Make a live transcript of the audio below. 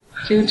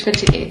June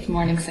 28th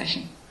morning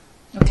session.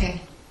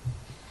 Okay.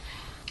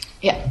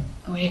 Yeah,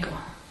 away you go.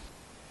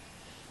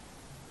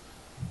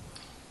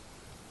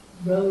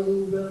 Row,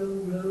 row,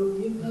 row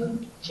your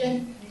boat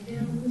gently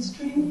down the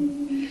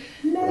stream.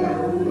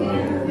 Row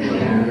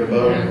your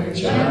boat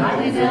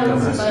gently down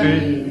the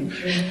stream.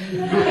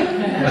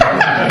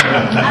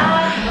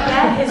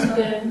 That has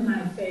been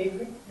my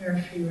favorite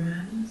nursery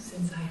rhyme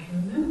since I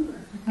can remember.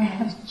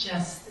 And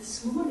just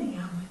this morning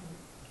I went,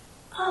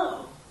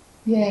 oh,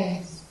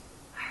 Yes.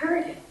 I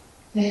heard it.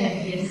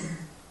 Yes.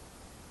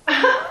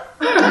 I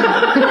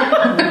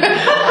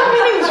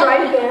mean, it was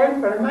right there in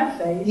front of my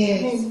face.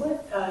 Yes. I mean,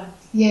 what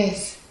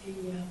Yes. the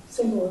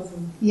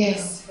symbolism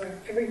Yes. for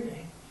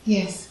everything.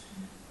 Yes.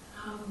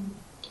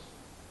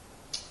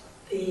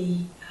 The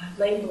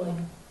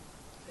labeling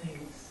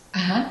things.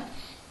 Uh-huh.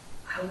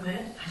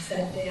 I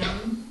sat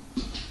down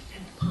at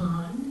the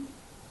pond,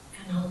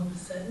 and all of a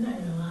sudden I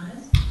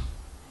realized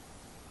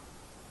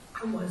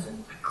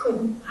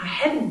I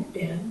hadn't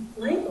been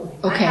labeling.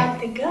 Okay. I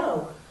had to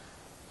go.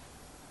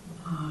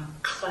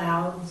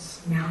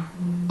 Clouds,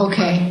 mountains.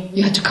 Okay. rain,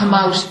 You had to come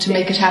out to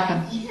make it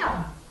happen.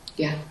 Yeah.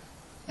 Yeah.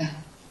 Yeah.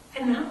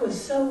 And that was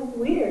so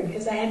weird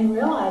because I hadn't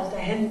realized I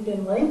hadn't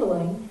been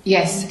labeling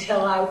Yes.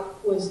 until I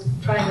was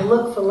trying to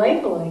look for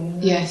labeling.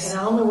 And Yes. And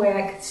the only way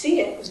I could see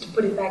it was to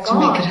put it back To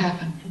on. make it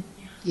happen. And,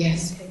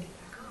 Yes. and take it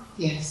back off.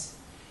 Yes.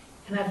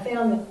 And I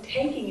found that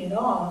taking it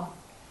off,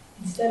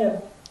 instead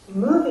of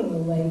removing the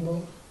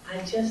label, I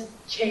just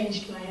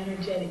changed my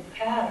energetic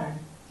pattern.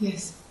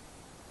 Yes.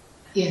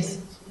 Yes.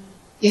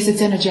 Yes,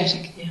 it's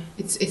energetic. Yeah.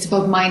 It's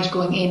about mind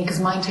going in, because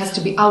mind has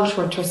to be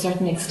outward to a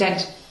certain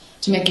extent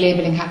to make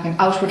labeling happen,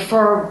 outward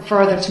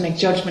further to make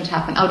judgment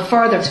happen, out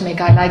further to make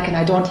I like and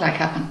I don't like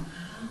happen.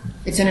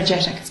 It's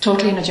energetic. It's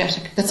totally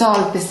energetic. That's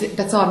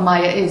all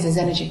Maya is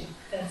energy.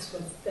 That's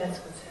what's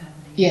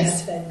happening.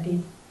 Yes. That's that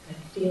deep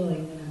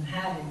feeling that I'm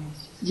having.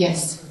 It's just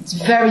Yes. It's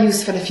very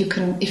useful if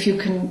you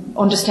can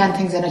understand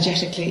things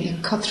energetically. You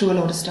cut through a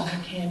load of stuff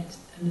I can't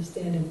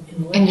understand it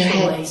in your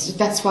head. intellectually.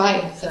 That's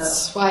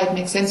why it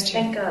makes sense to you.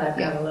 Thank God I've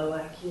got Yeah. a low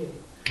IQ.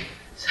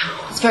 So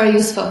It's very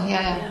useful.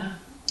 Yeah. yeah.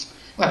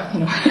 Well, you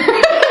know.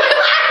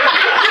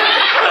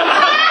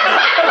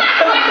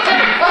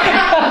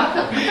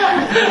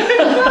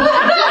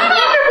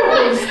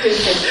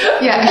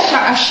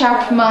 Yeah, a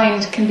sharp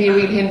mind can be a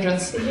real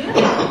hindrance.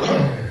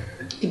 Yeah.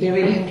 Can be a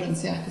real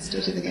hindrance, yeah. Let's do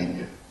it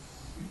again.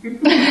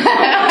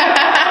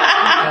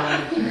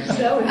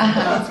 So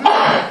it's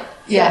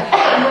Yeah.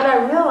 And when I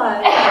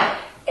realized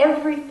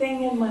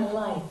everything in my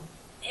life,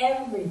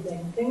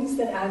 things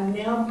that I'm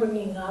now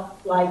bringing up,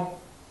 like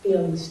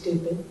feeling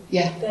stupid,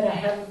 Yeah. that I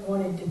haven't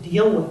wanted to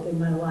deal with in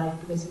my life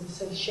because it was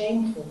so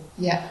shameful,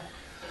 Yeah.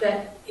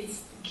 that it's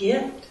the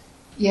gift.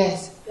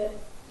 Yes. That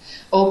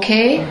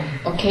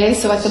Okay.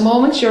 So at the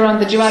moment you're on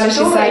the duality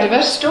side of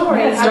it. Story.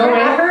 Yeah,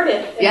 story. I heard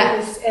it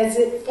Yeah. as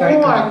it Very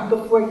good. formed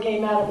before it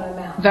came out of my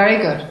mouth. Very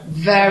good.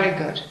 Very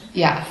good.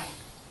 Yeah.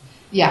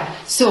 Yeah.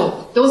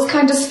 So those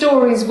kind of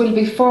stories will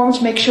be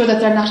formed. Make sure that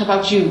they're not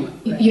about you.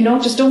 Right. You know,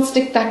 just don't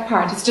stick that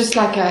part. It's just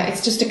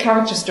it's just a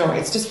character story.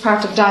 It's just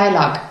part of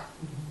dialogue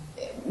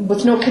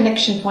with no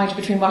connection point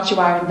between what you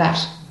are and that.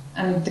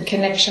 And the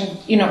connection,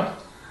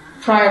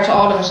 prior to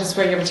all of it is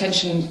where your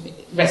attention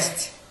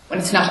rests when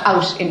it's not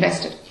out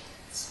invested.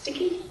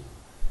 Sticky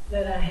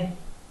that I had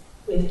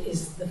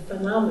is the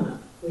phenomena,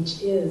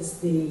 which is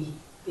the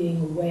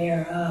being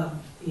aware of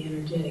the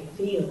energetic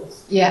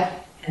fields. Yeah.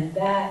 And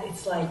that,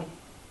 it's like,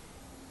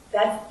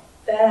 that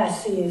I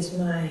see as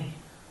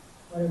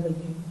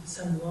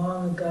some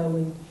long ago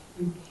when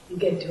you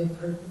get to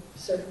a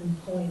certain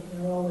point,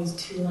 there are always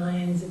two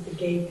lions at the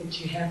gate that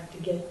you have to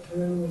get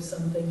through or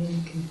something, and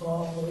you can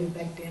fall all the way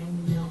back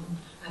down the mountain.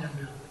 I don't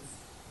know,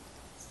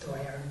 it's a story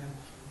I remember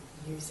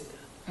from years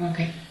ago.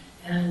 Okay.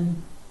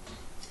 And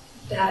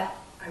that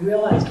I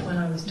realized when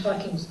I was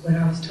talking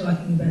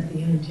about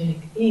the energetic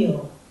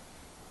field,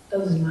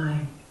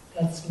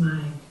 that's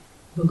my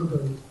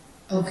boogaboo.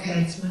 Okay.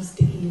 That's my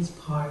stickiest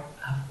part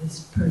of this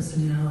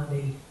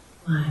personality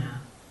lineup.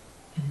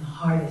 And the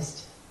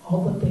hardest,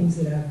 all the things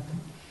that are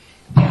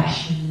the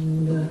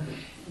passion, the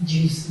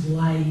juice of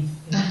life,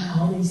 and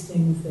all these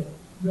things that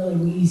really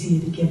were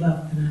easier to give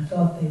up than I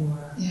thought they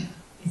were. Yeah.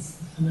 It's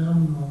the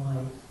phenomenal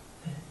life,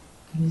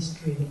 the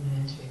mystery, the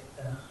magic,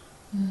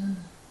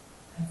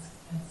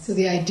 So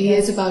the idea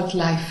is about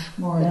life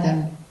more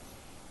than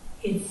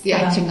it's the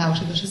acting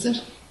out of it, is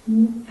it?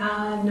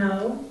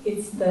 No,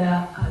 it's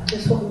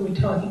just what we were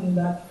talking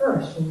about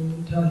first, when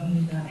we were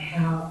talking about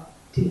how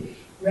to.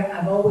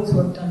 I've always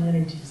worked on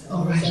energies. I've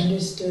always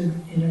understood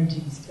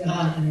energies,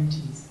 felt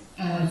energies.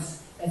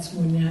 That's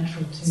more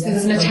natural to. So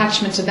there's an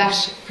attachment to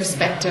that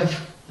perspective.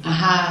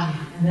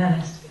 Aha. And that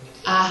has to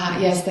go.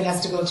 Yes, that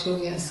has to go too.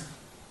 Yes.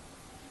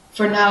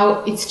 For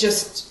now, it's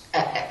just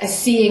a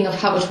seeing of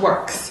how it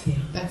works. Yeah.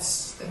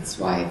 That's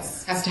why it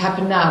has to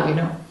happen now,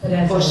 But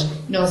no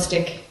stick. No as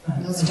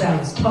stick. I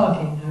was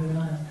talking, I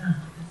realized,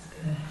 that's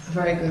good.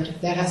 Very good.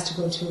 That has to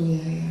go too.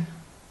 Yeah.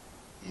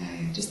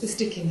 Just the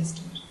stickiness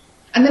to it,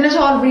 and then it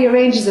all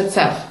rearranges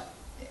itself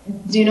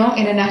you know,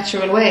 in a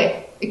natural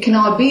way. It can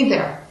all be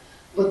there.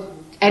 But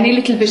any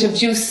little bit of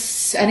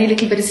juice, any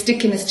little bit of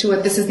stickiness to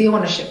it, this is the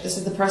ownership, this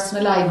is the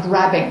personal I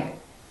grabbing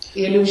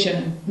the illusion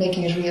and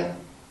making it real.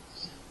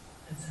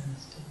 That's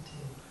understood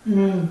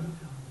too.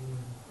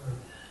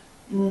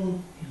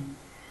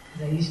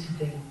 Because I used to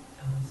think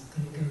I was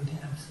going to go to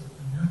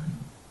absolutely nothing.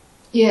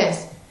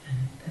 Yes. And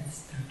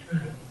that's not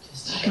right. It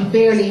just I can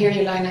barely hear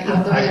you, Lina,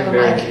 even though we have a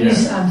mic.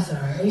 I'm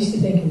sorry. I used to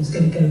think it was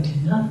going to go to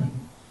nothing,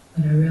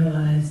 but I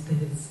realized that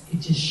it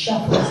just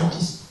shuffles, it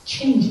just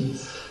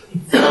changes.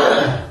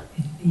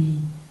 The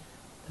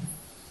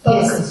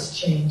focus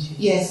changes.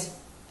 Yes.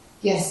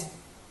 Yes.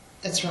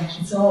 That's right.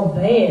 It's all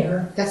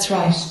there. That's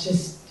right. It's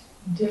just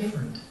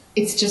different.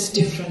 It's just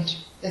different.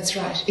 That's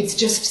right. It's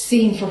just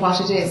seen for what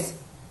it is.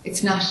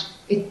 It's not,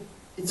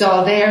 it's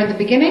all there in the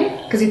beginning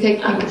because you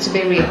think it to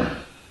be real.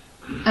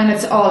 And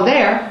it's all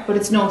there, but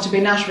it's known to be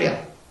not real.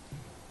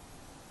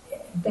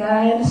 That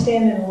I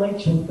understand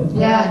intellectually, but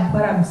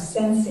what I'm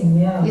sensing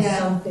now is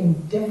something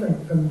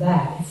different from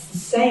that. It's the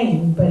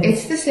same, but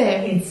it's the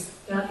same. It's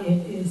not,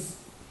 it is.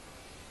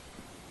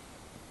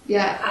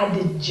 Yeah. I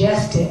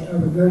digest it or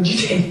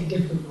regurgitate it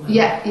differently.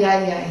 Yeah.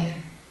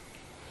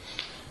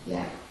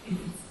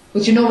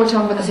 But you know we're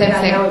talking about the same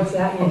thing. I know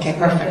exactly. Okay,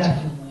 perfect.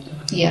 Definitely.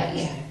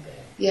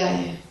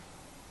 Yeah.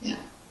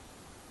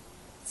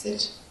 That's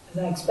it.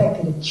 Because I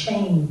expected a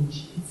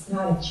change. It's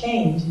not a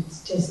change.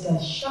 It's just a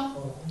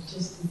shuffle.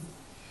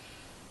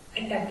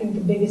 I think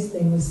the biggest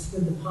thing was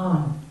with the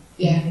pond.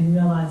 Yeah. And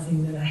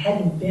realizing that I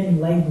hadn't been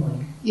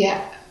labeling.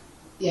 Yeah.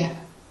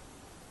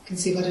 Can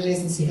see what it is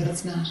and see what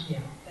it's not.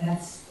 Yeah.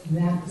 That's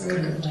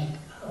kind of like,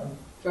 oh.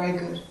 Very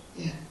good.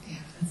 Yeah.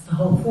 That's the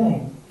whole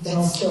thing. It's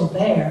all still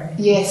there.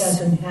 Yes. It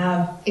doesn't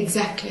have...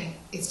 Exactly.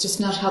 It's just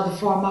not how the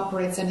form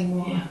operates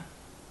anymore.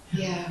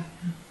 Yeah.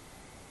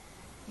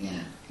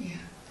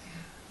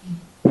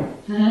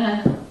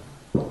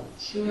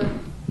 Sure.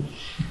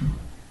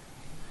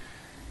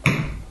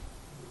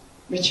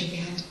 Richard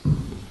behind.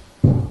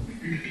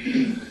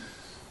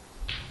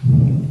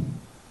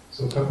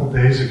 So a couple of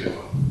days ago,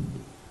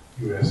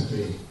 you asked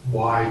me,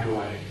 why do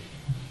I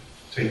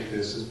take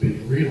this as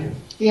being real?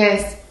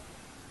 Yes.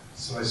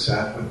 So I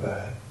sat with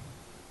that.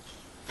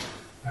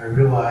 I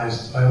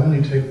realized I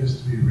only take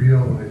this to be real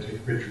when I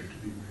take Richard to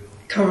be real.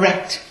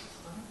 Correct.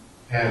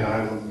 And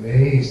I'm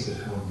amazed at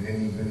how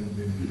many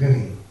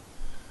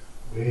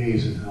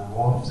ways and how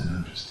often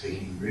I'm just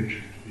taking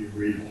Richard to be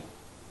real.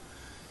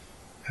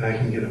 And I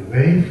can get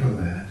away from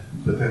that,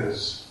 but then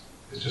it's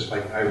just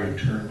like I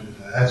return to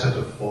that. That's a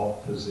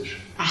default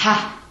position.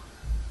 Aha.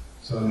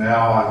 So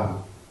now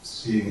I'm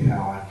seeing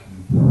how I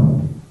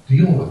can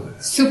deal with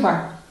it.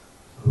 Super.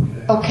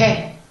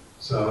 Okay.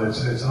 So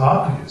it's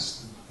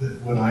obvious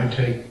that when I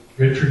take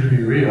Richard to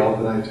be real,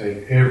 then I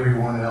take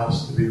everyone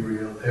else to be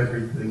real,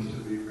 everything to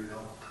be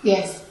real.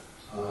 Yes.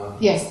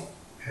 Yes.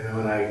 And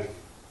when I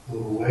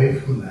move away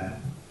from that,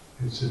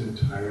 it's an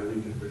entirely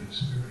different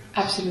experience.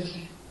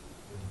 Absolutely.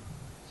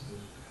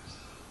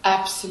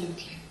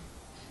 Absolutely.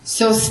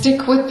 So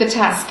stick with the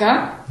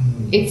tasker.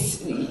 It's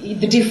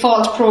the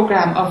default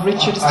program of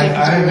Richard is taken to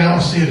I be real. now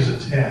see it as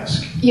a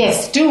task.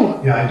 Yes, do.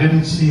 Yeah, I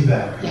didn't see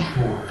that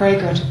before. Yeah, very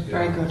good,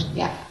 very good.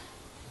 Yeah,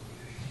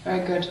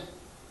 very good.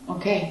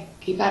 Okay,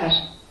 keep at it.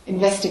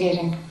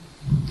 Investigating.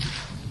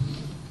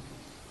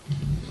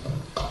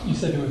 You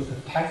said it was a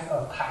task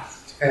or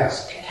task?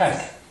 Task.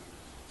 Task.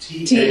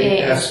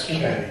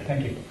 T-A-S-K.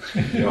 Thank you.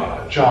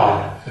 Job.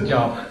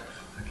 Job.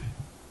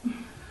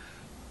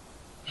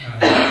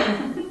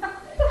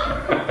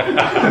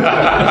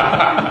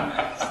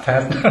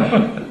 Task.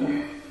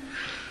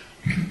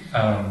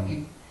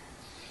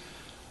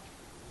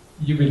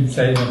 You've been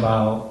saying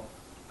about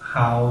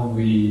how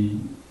we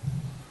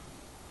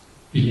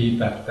believe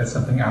that there's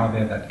something out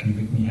there that can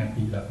make me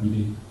happy, that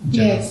really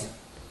Yes.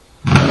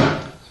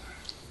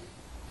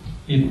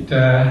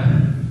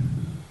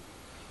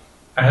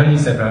 I heard you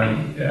said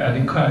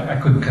I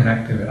couldn't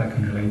connect to it, I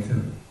couldn't relate to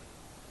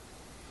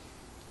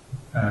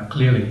it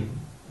clearly.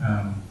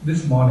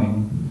 This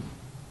morning,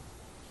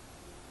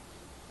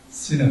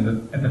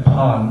 sitting at the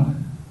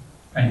pond,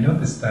 I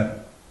noticed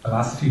that the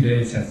last few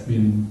days has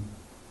been,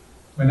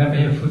 whenever I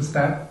hear a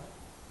footstep,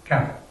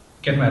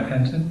 get my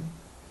attention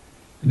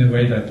in a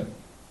way that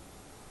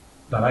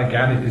I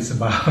get it is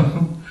about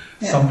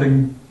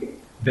something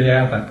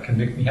there that can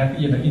make me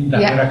happy, in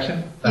that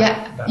direction.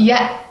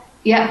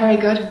 Yeah, very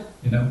good.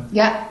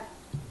 Yeah.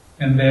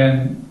 And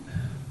then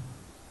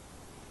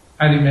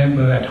I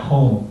remember at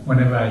home,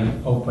 whenever I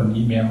open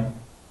email,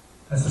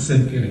 that's the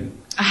same feeling.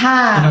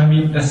 Aha. You know what I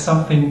mean? There's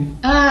something.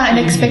 An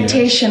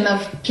expectation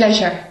of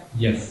pleasure.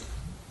 Yes.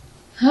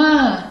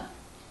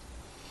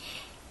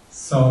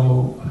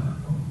 So,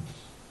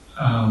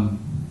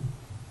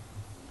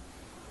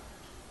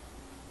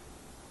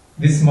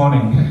 this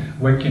morning,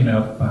 waking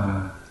up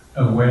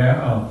aware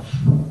of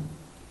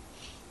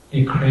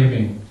a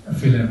craving, a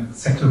feeling of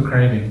sexual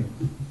craving,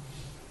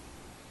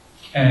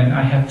 and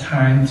I had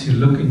time to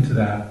look into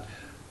that.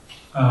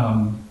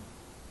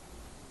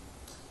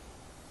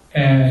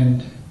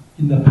 And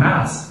in the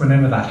past,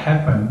 whenever that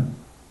happened,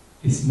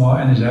 is more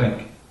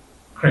energetic,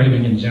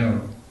 craving in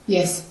general.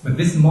 Yes. But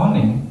this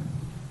morning,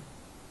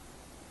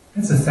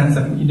 there's a sense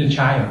of inner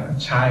child,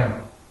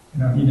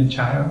 inner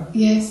child.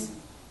 Yes.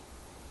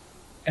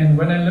 And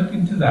when I look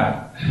into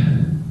that,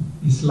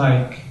 it's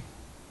like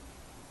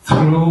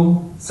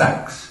through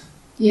sex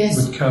Yes.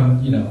 would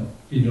come,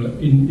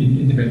 in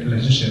intimate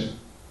relationship.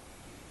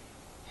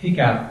 He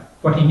got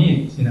what he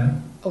needs,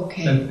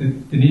 Okay.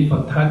 The need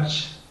for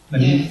touch, the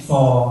need Yes.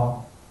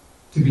 for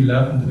to be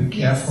loved and to be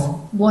cared Yes. for.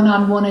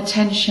 One-on-one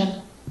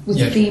attention with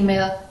Yes.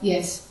 female.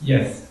 Yes.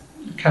 Yes,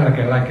 kind of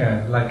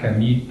like a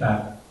need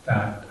that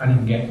I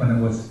didn't get when I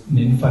was an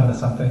infant or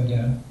something,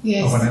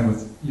 Yes. or when I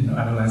was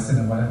adolescent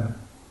or whatever.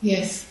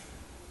 Yes.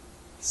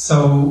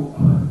 So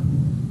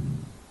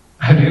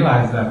I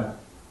realized that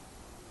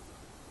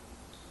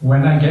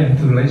when I get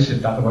into a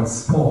relationship, that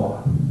was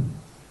for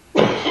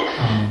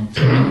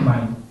to meet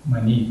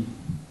my need,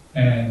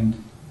 and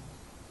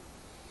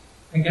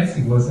I guess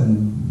it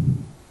wasn't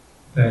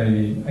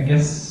the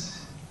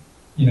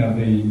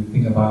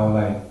thing about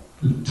like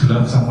to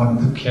love someone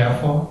to care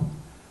for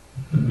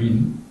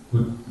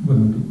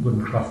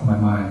wouldn't cross my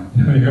mind,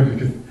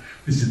 because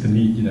this is the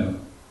need,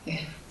 Yeah.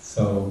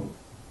 So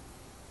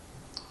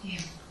Yeah.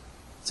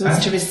 So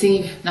it's to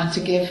receive, not to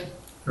give.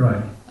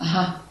 right.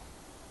 Uh-huh.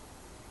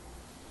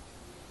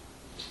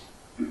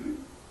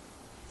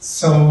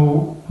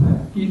 So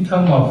in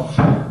terms of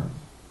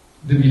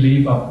the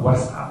belief of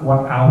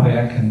what out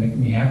there can make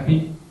me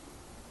happy,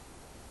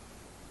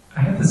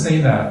 I have to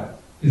say that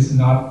it's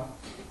not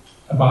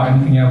about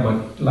anything else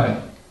but like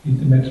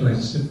intimate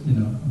relationship,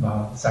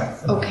 about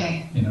sex, about,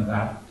 Okay.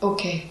 that.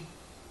 Okay.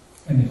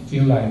 And it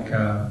feel like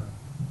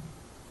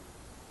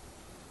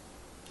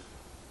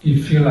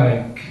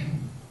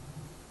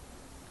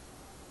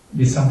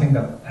it's something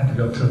that I had to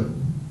go through,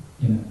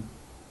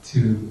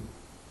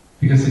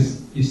 because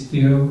it's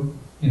still,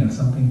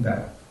 something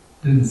that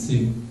didn't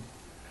seem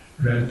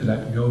ready to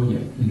let go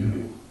yet,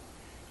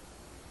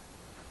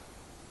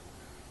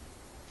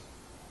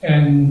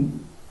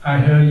 And I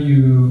heard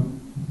you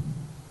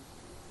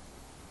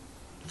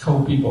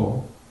told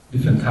people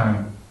different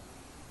time,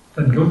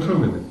 then go through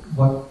with it.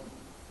 What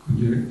could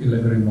you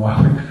elaborate more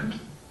with that?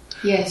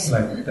 Yes.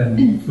 Like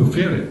then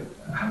fulfill it.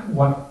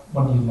 What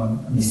do you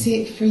want? You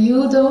see, for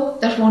you though,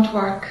 that won't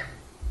work.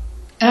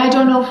 And I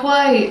don't know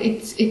why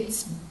it's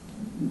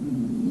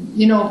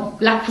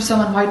black for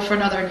someone, white for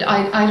another.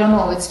 I don't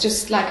know. It's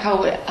just like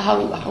how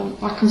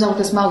what comes out of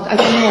his mouth. I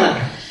don't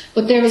know.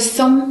 But there is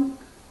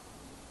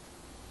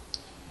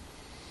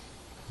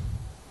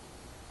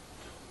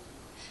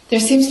there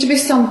seems to be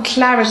some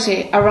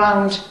clarity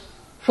around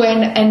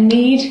when a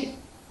need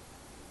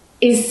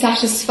is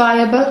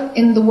satisfiable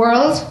in the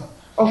world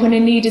or when a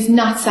need is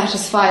not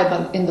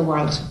satisfiable in the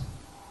world.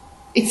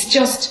 It's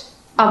just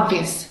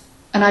obvious.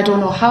 And I don't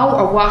know how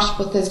or what,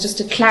 but there's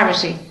just a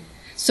clarity.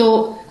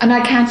 So, and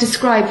I can't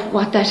describe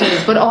what that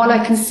is, but all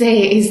I can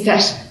say is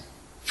that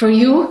for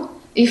you,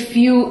 if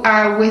you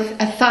are with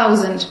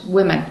 1,000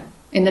 women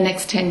in the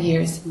next 10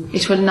 years,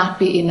 it will not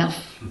be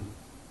enough.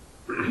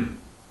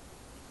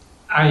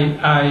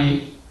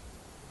 I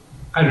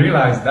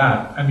realize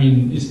that. I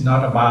mean, it's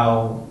not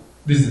about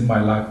this is my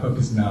life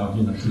purpose now,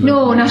 to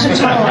No, not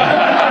at all.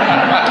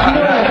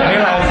 No. I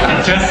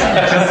realize it just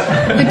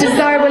The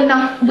desire will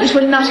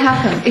not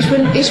happen.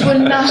 It will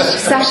not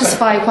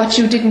satisfy what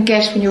you didn't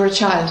get when you were a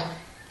child.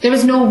 There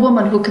is no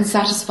woman who can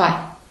satisfy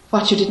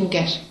what you didn't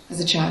get as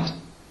a child.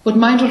 But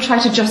mind will try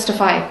to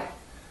justify it.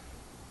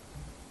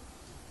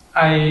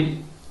 I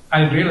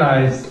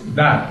realize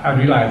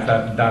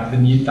that the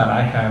need that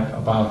I have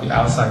about the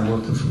outside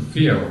world to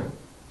fulfill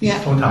is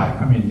total.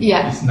 I mean,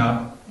 it's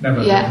never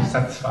going to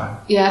satisfy.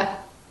 Yeah.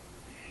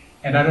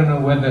 And I don't know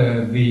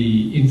whether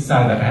the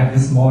insight that I had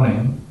this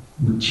morning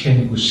would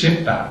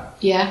shift that.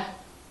 Yeah.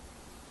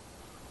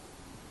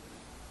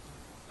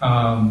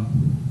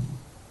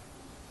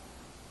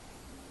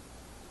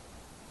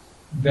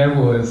 There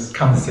was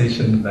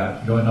conversation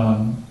that going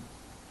on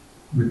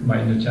with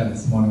my inner child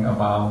this morning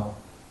about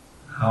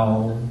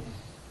how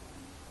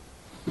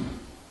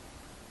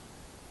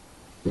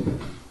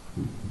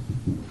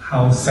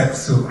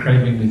sexual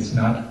craving is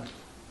not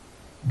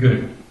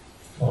good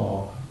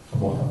for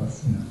both of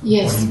us.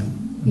 Yes. For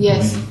him,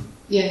 Yes. for me.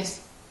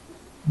 Yes.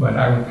 But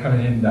I would tell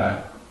him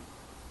that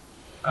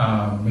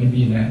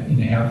maybe in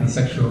a healthy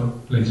sexual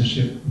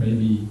relationship,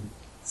 maybe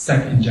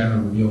sex in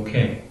general will be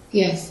okay.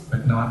 Yes.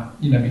 But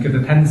not, because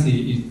the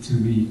tendency is to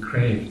be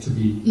craved, to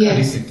be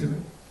addicted to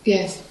it.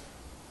 Yes.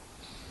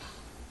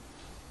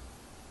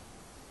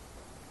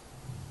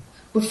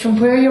 But from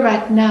where you're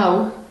at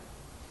now,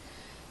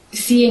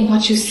 seeing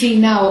what you see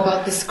now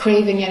about this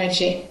craving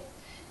energy,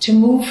 to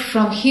move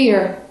from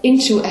here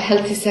into a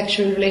healthy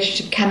sexual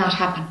relationship cannot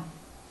happen.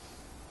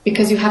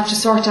 Because you have to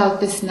sort out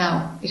this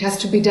now. It has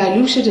to be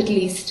diluted at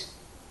least.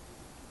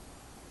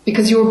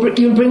 Because you'll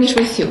bring it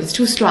with you. It's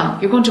too strong.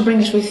 You're going to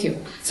bring it with you.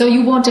 So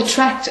you won't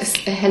attract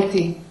a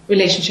healthy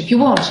relationship. You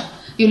won't.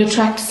 You'll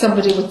attract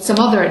somebody with some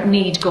other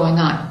need going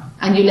on.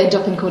 And you'll end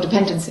up in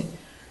codependency.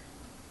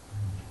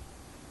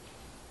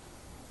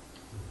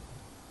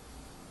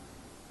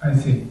 I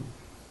see.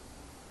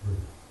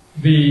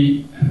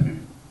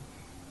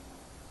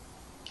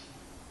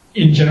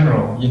 In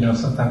general,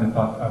 sometimes I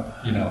thought of,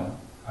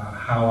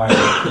 how I,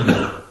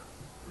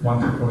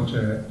 want to approach,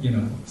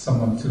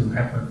 someone to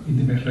have an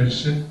intimate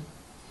relationship.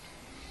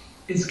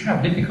 It's kind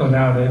of difficult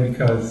nowadays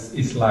because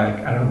it's like,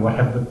 I don't know what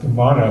happens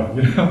tomorrow,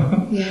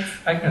 Yes.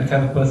 I can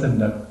tell the person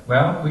that,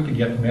 well, we can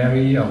get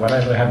married or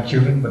whatever, have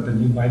children, but then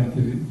you have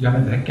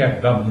to take care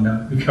of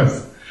them,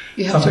 because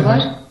You have to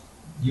what?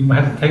 you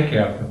might have to take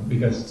care of them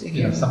because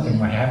something Yeah.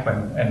 might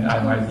happen and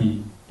I might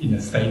be in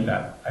a state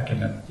that I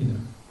cannot,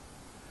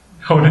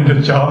 hold in the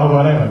job or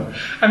whatever.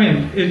 I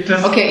mean, it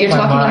just... Okay, you're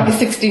talking like a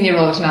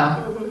 16-year-old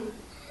now.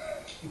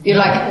 You're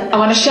like, I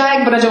want to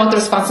shag, but I don't want the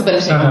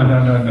responsibility. No.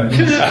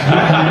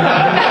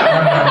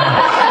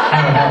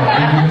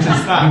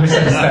 You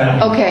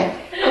misunderstand. Okay.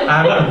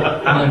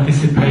 I'm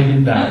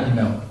anticipating that,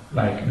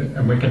 like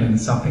awakening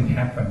something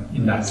happen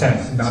in that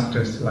sense, not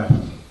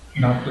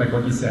like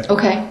what you said.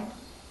 Okay.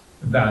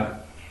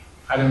 That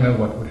I don't know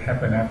what would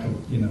happen after,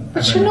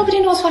 But sure, nobody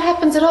knows what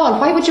happens at all.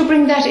 Why would you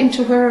bring that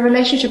into where a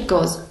relationship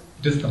goes?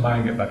 Just the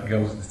mind that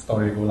goes, the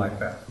story go like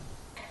that.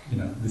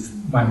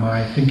 My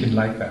mind thinking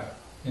like that.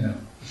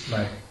 It's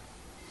like,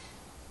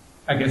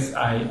 I guess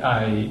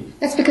I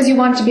That's because you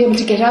want to be able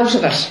to get out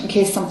of it in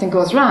case something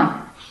goes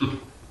wrong.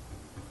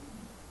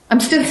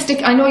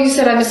 I know you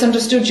said I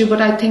misunderstood you,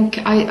 but I think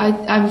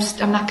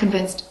I'm not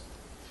convinced.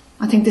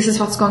 I think this is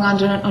what's going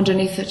on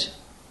underneath it.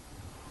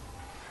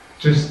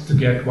 just to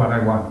get what I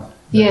want.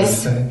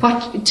 Yes,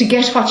 to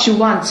get what you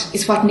want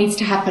is what needs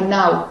to happen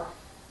now.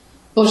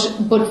 But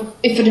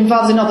if it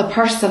involves another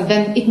person,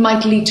 then it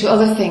might lead to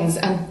other things.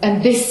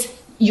 And this,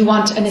 you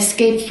want an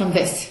escape from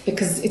this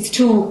because it's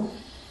too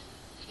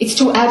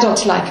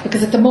adult-like.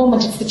 Because at the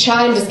moment, it's the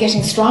child is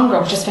getting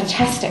stronger, which is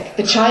fantastic.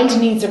 The child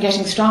needs are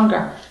getting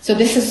stronger. So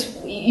this is,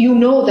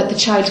 that the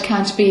child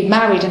can't be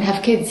married and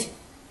have kids.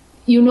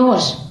 You know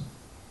it.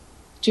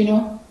 Do you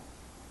know?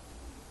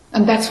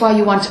 And that's why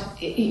you want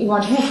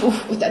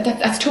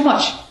that's too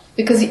much.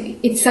 Because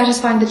it's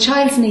satisfying the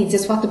child's needs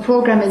is what the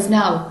program is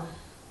now.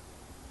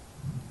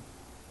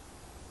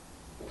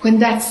 When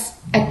that's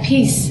at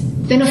peace,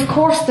 then of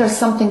course there's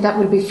something that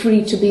will be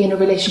free to be in a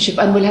relationship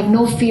and will have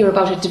no fear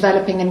about it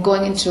developing and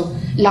going into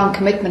long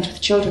commitment with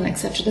children,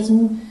 etc.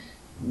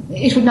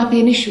 It would not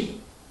be an issue.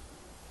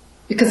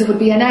 Because it would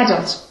be an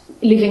adult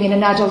living in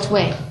an adult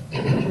way.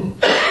 Do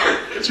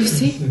you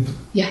see?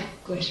 Yeah,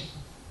 great.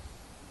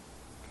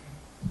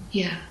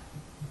 Yeah.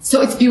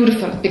 So it's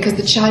beautiful because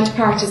the child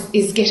part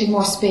is getting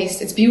more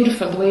space. It's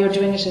beautiful. The way you're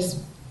doing it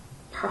is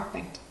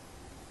perfect.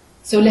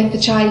 So let the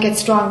child get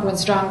stronger and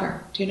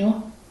stronger. Do you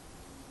know?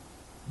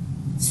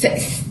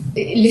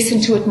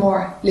 Listen to it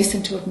more.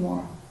 Listen to it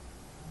more.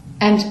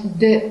 And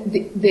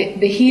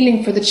the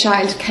healing for the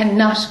child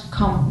cannot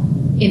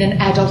come in an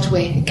adult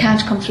way. It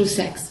can't come through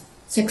sex.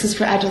 Sex is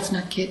for adults,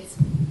 not kids.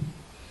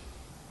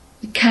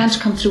 It can't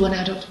come through an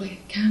adult way.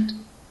 It can't.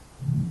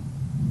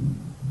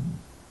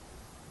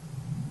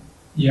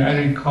 Yeah, I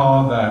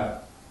recall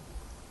that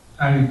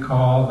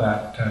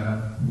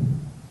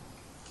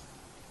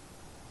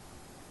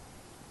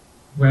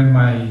when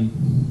my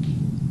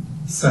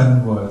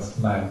son was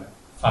like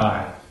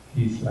 5,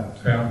 he's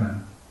like 12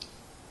 now.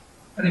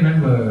 I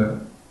remember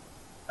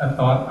a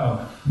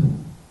thought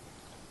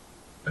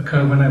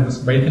occurred when I was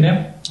bathing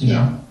him, you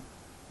know.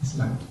 It's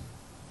like,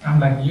 I'm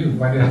like you,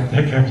 why do I have to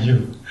take care of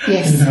you?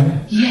 Yes.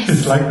 Yes.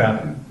 It's like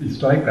that.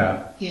 It's like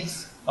that.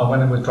 Yes. Or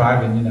when I was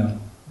driving,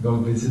 go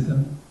visit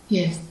them.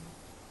 Yes.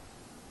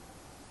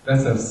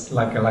 That's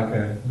like a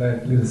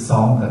little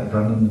song that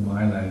runs in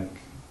my mind,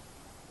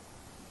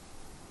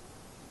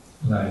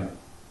 like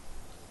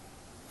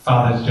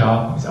Father's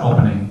job is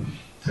opening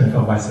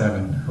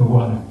 24/7. Who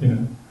want it?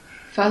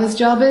 Father's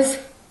job is?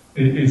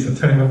 It's a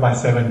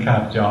 24/7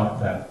 kind of job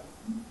that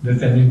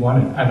does anyone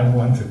want it? I don't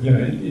want to.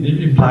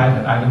 It implies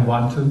that I don't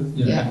want to.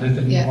 Does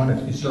anyone want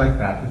it? It's like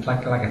that. It's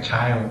like a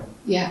child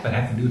that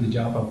has to do the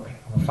job of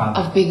a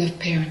father. Of being a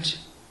parent.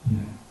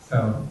 Yeah.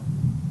 So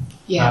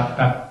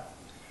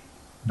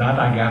that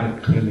I got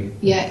it clearly.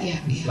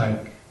 It's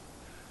like,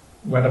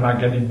 what am I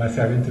getting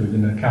myself into?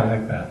 Kind of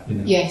like that.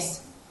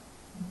 Yes.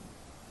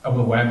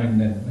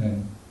 Overwhelming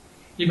and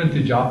even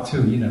the job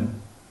too.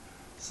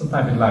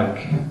 Sometimes it's like,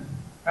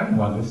 I don't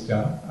want this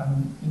job.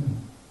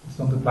 It's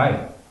not to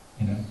play.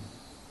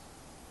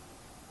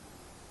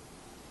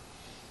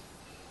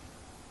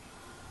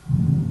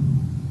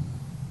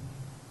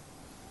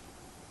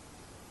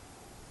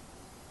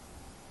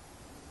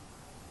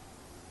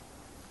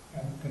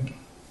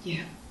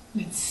 Yeah.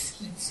 Let's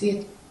see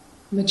it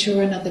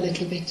mature another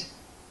little bit.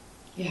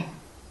 Yeah.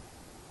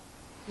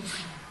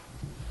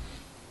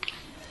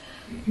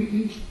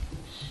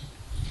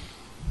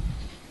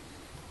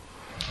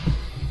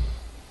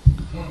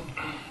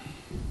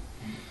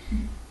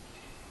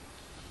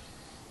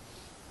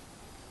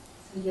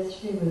 So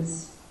yesterday was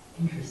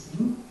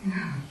interesting.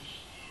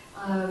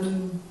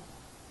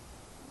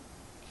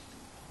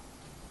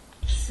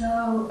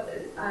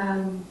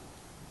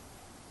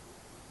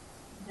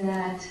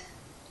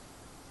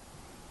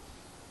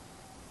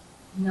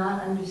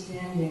 not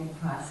understanding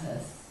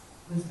process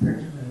was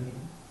percolating.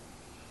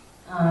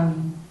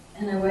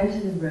 And I went to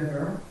the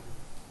river,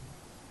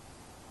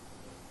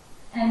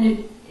 and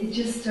it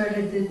just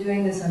started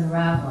doing this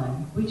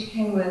unraveling, which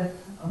came with,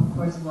 of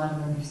course, a lot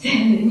of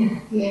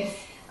understanding. Yes.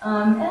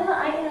 And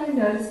I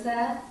noticed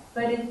that,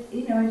 but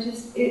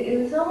it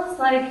was almost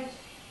like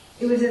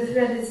it was a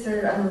thread that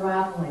started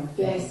unraveling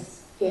things.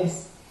 Yes.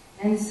 Yes.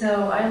 And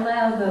so I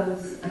allowed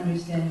those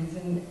understandings,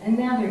 and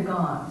now they're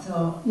gone.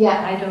 So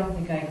Yeah. I don't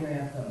think I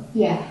grabbed them.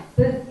 Yeah.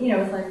 But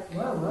it's like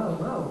whoa, whoa,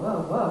 whoa,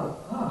 whoa, whoa,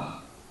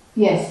 oh,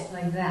 Yes.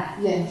 like that.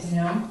 Yes.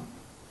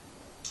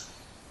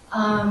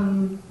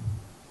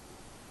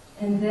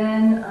 And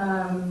then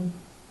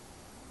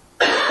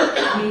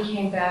we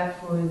came back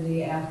for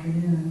the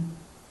afternoon.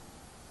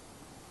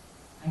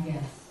 I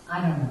guess.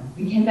 I don't know.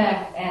 We came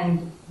back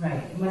and,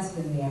 right, it must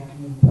have been the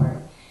afternoon part.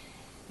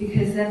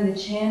 Because then the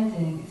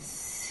chanting, as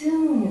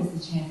soon as the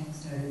chanting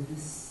started,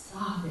 the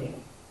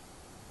sobbing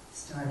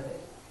started.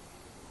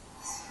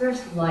 This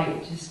first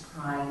light just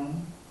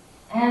crying.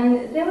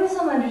 And there was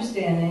some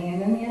understanding,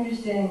 and then the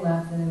understanding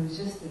left, and it was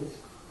just this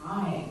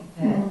crying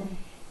that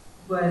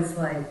was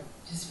like,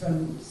 just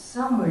from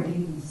somewhere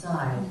deep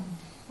inside,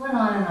 went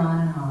on and on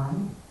and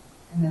on,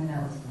 and then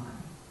that was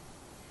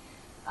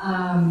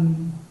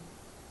gone.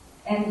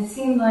 And it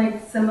seemed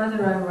like some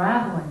other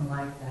unraveling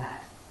like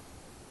that.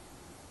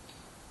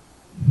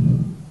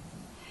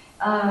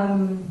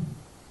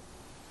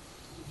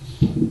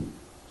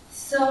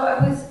 So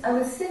I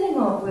was sitting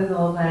with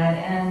all that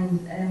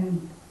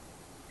and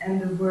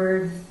the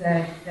words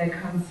that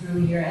come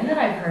through here, and that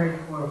I've heard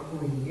for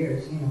 40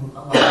 years, a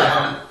lot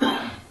of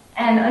them,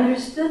 and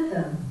understood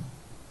them.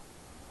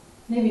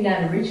 Maybe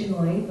not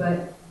originally,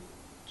 but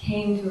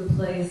came to a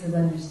place of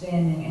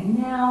understanding, and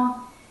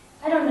now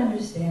I don't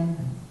understand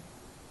them.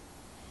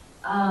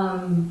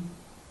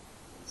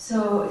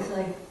 So it's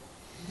like,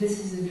 this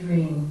is a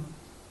dream.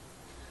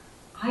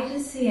 I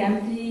just see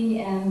empty,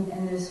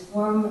 and this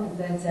form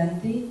that's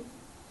empty.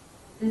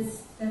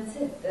 That's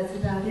it. That's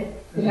about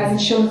it. It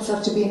hasn't shown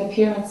itself to be an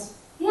appearance.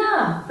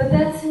 Yeah, but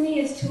that to me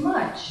is too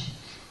much.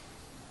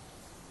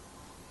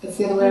 It's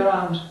the other way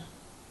around.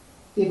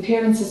 The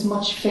appearance is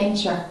much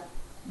fainter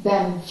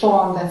than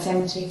form that's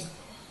empty.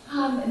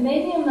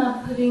 Maybe I'm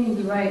not putting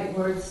the right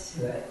words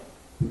to it,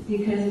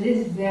 because it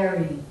is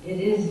very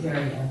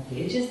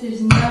empty. It's just,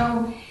 there's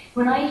no,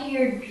 when I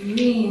hear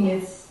dream,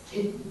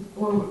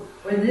 or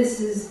this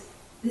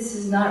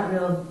is not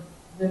real,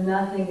 the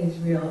nothing is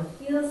real. It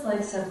feels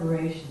like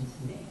separation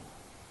to me.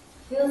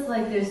 It feels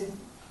like there's,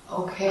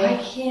 Okay. I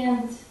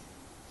can't,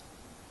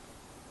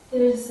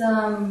 there's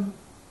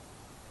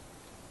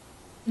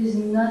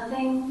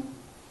nothing,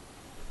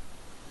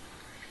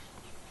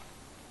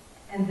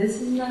 and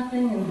this is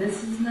nothing, and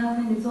this is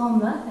nothing, it's all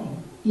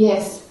nothing.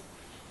 Yes.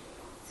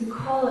 To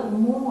call it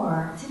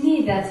more, to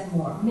me that's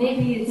more.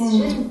 Maybe it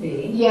shouldn't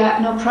be. Yeah,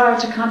 no, prior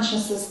to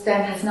consciousness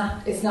then is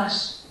not,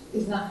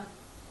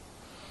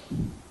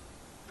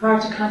 prior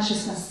to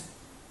consciousness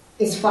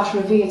is what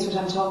reveals what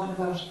I'm talking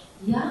about.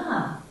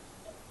 Yeah.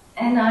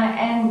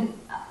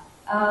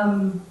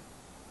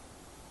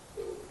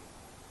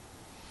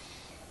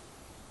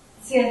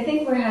 See, I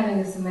think we're having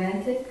a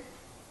semantic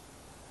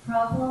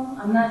problem.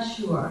 I'm not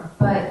sure,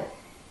 but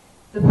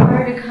the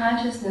prior to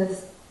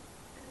consciousness,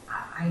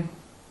 I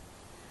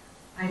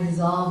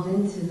dissolved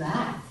into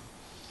that.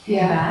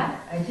 Yeah.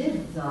 Back, I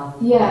did dissolve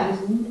into Yeah.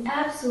 that. There's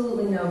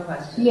absolutely no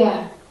question.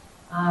 Yeah.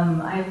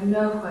 I have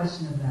no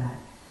question of that.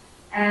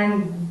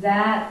 And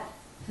that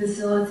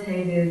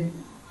facilitated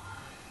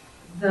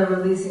the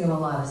releasing of a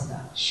lot of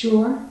stuff.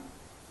 Sure.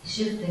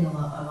 Shifting of a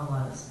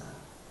lot of stuff.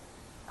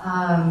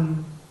 How do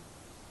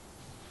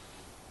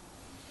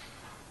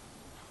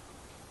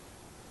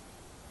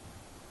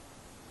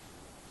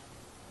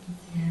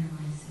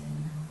I say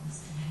what I want to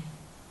say?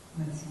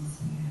 What seems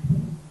to be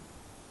happening?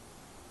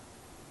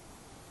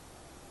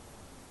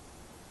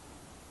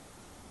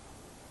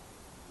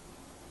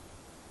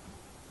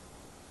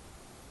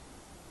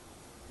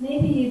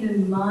 Maybe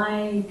even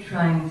my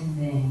trying to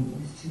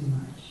name is too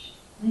much.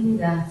 Maybe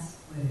that's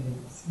what it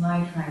is.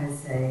 My trying to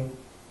say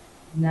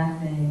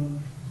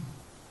nothing,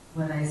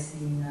 what I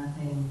see,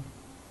 nothing,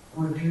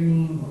 or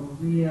dream, or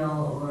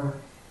real, or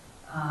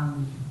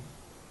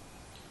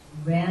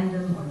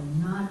random, or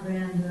not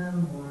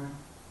random, or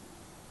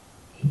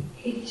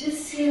it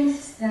just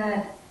seems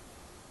that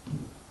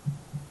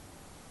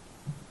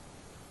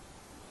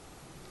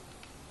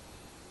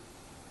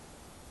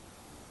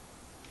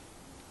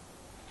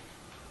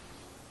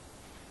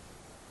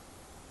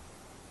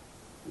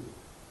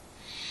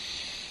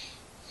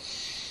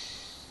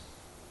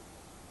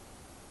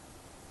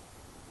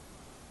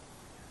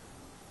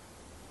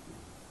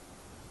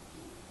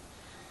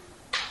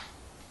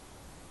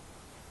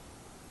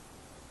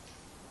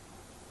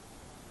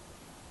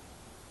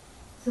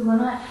so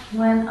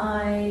when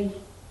I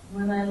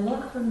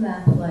look from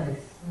that place,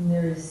 when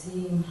there is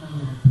seeing from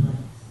that place,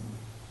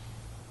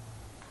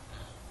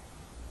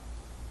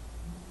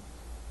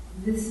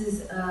 this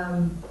is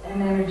an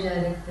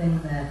energetic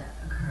thing that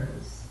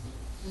occurs.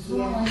 That's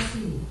all I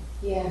see.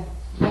 Yeah.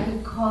 I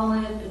could call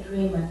it a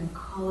dream, I could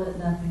call it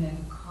nothing, I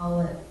could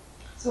call it...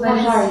 So But what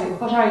it's- are you?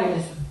 What are you,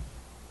 Listen?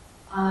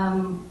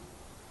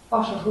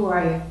 What or who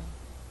are you?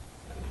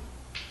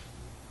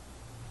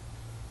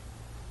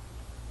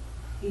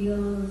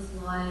 Feels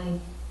like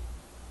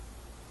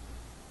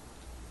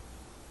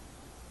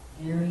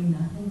airy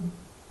nothing.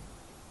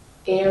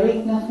 Airy,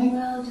 nothing?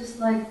 Well, just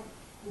like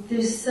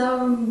there's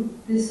so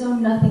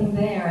nothing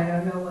there. I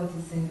don't know what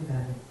to think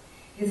about it.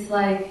 It's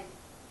like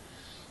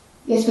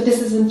Yes, but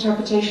this is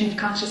interpretation of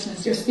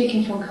consciousness. You're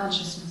speaking from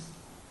consciousness.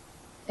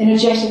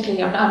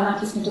 Energetically, I'm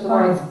not listening to the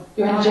words.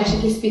 You're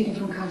energetically speaking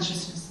from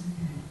consciousness.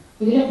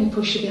 Will you let me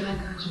push you behind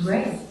consciousness?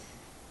 great.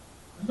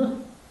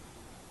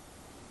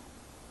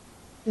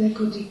 Let it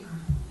go deeper.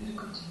 Let it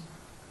go deeper.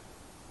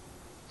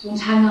 Don't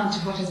hang on to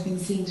what has been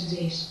seen to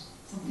date.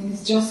 Something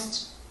is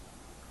just,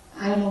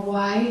 I don't know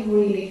why,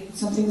 really, but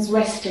something is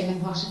resting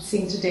in what it's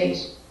seen to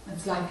date.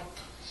 It's like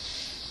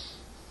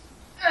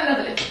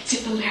another little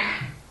tipple there.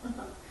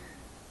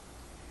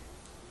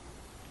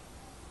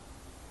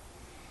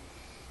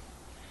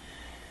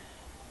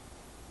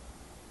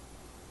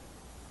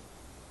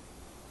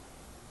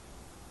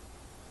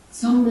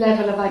 Some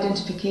level of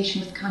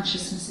identification with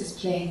consciousness is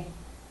playing.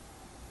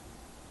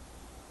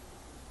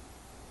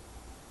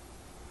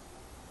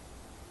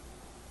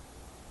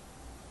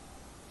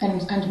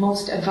 And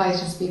most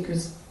advisor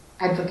speakers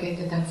advocate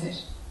that that's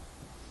it.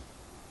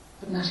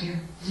 But not here.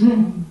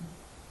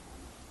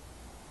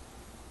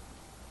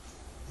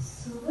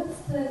 So what's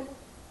the...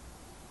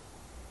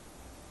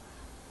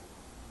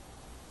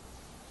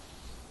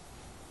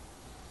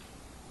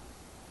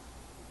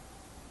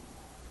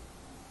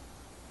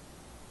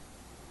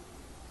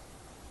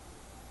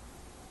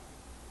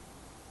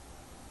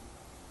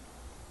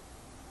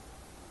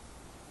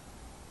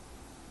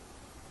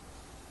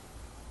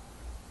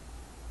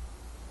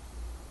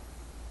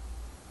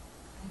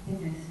 I think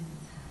I see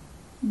what's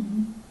happening.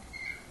 Mm-hmm.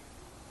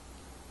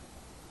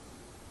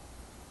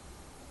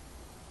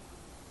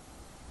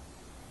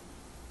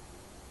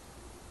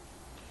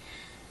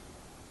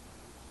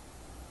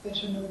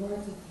 Better no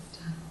words at this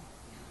time.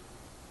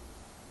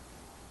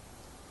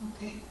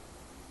 Okay.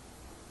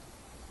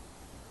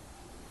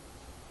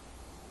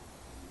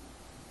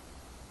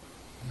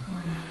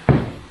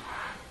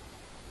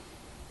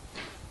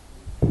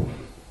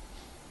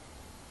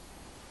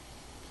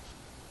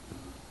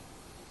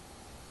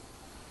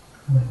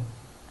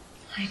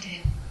 Hi,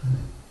 Dave.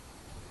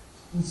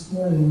 This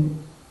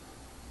morning,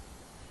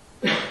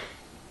 there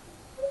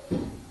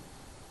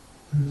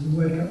was a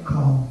wake-up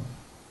call,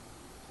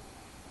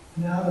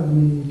 and out of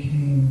me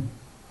came,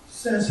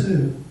 "Says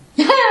who?"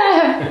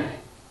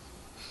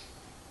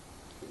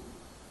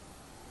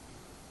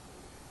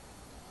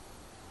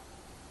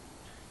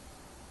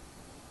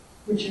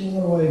 Which in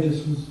one way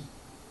just was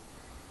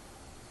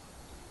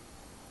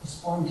a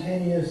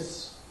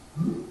spontaneous,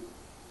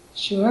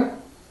 Sure.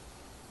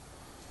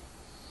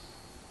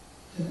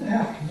 and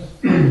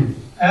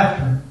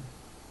after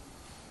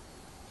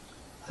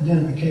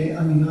identification,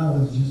 I mean, I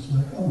was just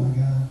like, oh my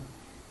God,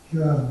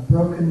 here I've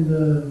broken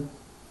the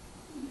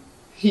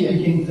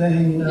speaking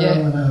thing, Yeah.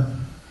 and I've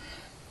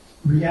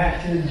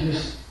reacted,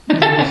 just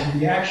this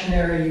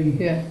reactionary,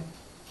 Yeah.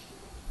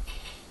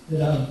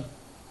 that I've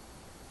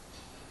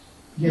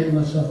given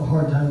myself a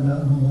hard time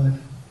about in my life.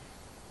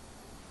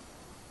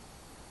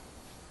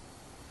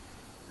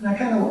 And I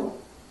kind of,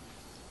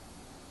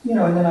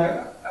 and then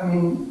I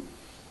mean,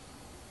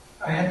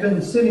 I had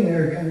been sitting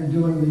there kind of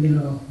doing the,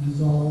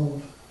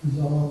 dissolve, who's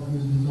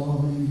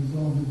dissolving,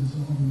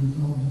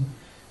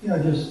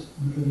 just,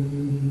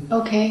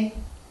 Okay.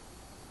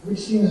 which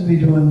seems to be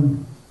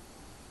doing,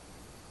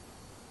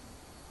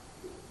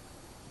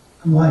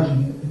 I'm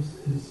liking it. It's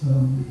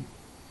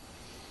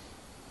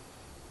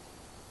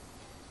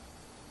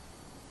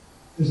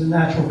there's a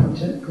natural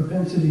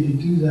propensity to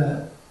do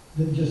that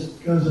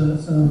just goes on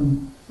its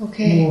own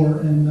Okay. more,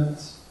 and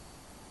that's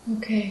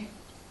Okay.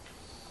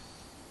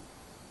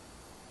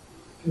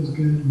 feels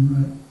good and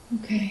right.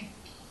 Okay.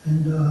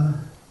 And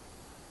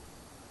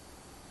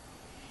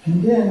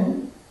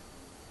then,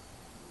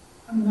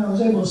 I mean, I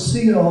was able to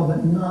see it all,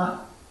 but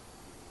not.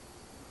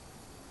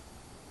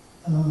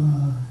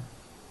 I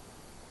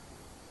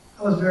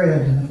was very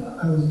identified.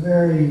 I was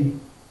very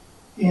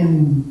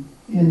in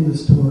the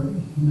story.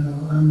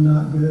 I'm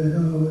not good.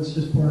 Oh, it's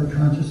just part of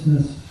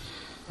consciousness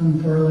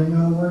unfurling.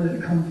 Oh, where did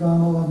it come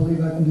from? Oh, I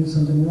believe I can do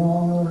something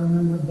wrong. Oh, I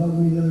remember it bugged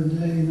me the other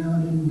day, and now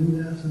I didn't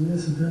do that, so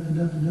this and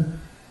that.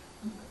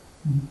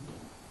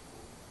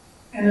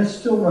 And it's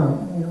still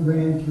running. It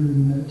ran through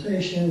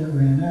meditation. It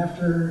ran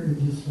after. It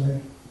just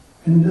like,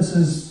 and this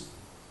is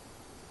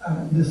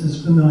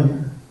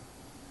familiar.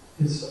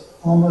 It's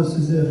almost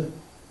as if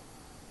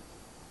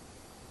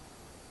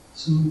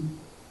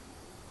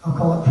I'll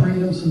call it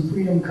freedom. Some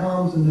freedom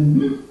comes, and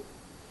then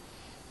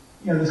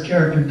this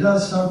character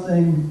does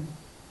something,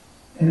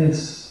 and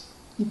it's.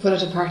 You pull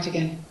it apart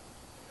again.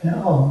 And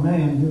oh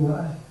man, do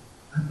I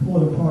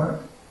pull it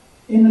apart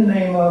in the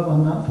name of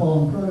I'm not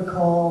following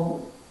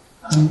protocol.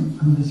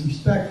 I'm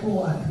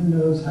disrespectful. Who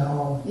knows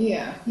how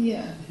Yeah. he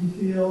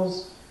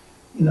feels,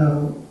 you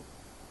know.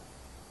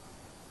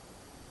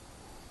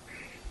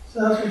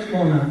 So that's what's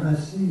going on. I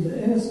see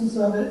the innocence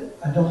of it.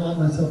 I don't let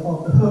myself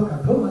off the hook. I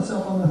put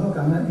myself on the hook.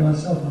 I make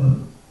myself a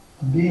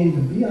being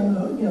to be on the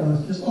hook. You know,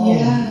 it's just all.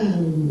 Yeah.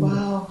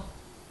 Wow.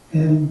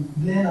 And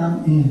then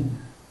I'm in.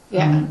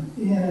 Yeah. I'm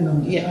in, and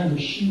I'm just trying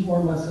to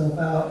shoehorn myself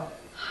out,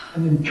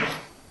 and then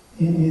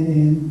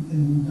in,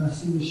 and I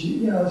see the shoe.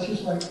 You know, it's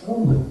just like,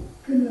 oh my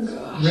goodness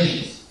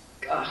gracious.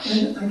 Gosh.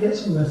 And I get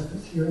some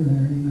respite here and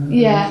there, you know.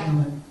 Yeah. It's kind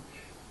of like,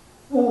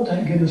 oh,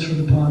 thank goodness for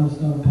the pond.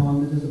 It's not a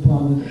pond. It is a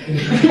pond.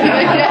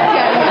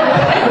 Yeah.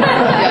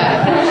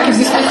 Gives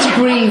you space to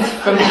breathe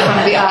from the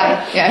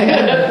eye.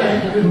 Yeah.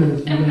 Thank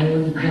goodness, you know,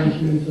 and the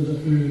conscience of the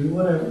food,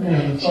 whatever, you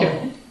know. It's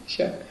all,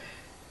 Sure.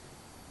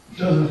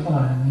 those are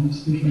fine. I'm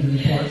speaking to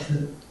the parts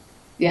that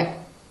Yeah.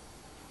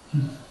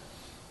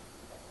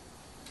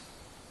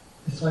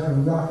 it's like a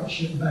rocket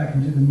ship back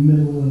into the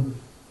middle of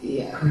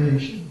Yeah.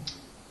 creation.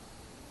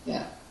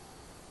 Yeah.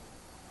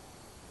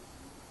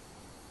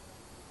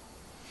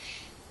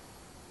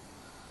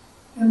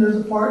 And there's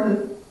a part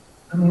that,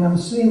 I mean, I'm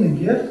seeing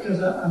the gift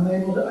because I'm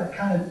able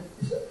to,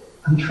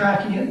 I'm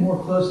tracking it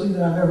more closely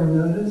than I've ever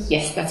noticed.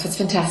 Yes, that's what's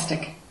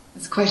fantastic.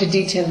 It's quite a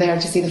detail there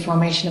to see the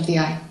formation of the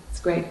eye. It's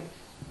great.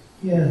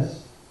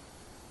 Yes.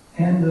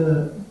 And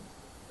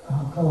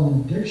I'll call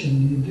it the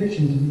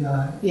addiction to the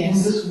eye.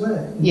 Yes. In this way,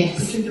 in Yes.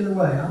 this particular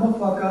way. I'm a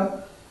fuck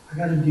up, I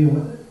got to deal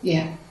with it.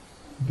 Yeah.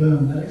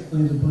 Boom, that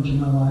explains a bunch of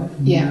my life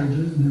and Yeah.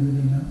 marriages and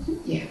everything else.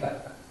 Yeah.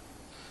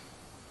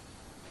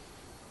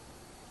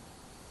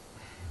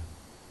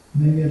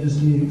 Maybe I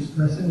just need to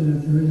express it, and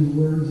if there are any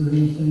words or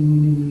anything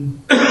you need,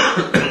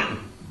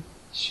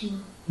 Sure.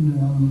 you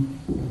know,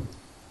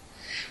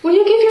 Will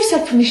you give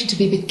yourself permission to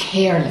be a bit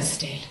careless,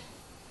 Dale?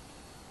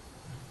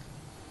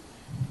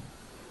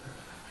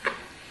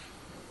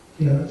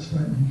 yeah, that's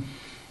frightening.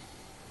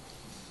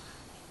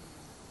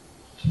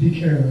 To be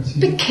careless. A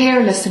bit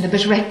careless and a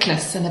bit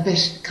reckless and a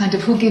bit kind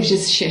of who gives you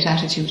shit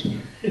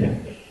attitude.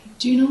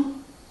 Do you know?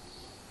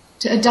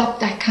 To adopt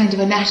that kind of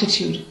an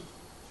attitude.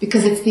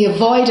 Because it's the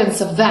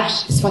avoidance of that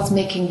is what's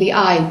making the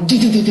eye do,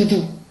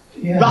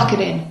 Yeah.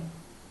 rocket in.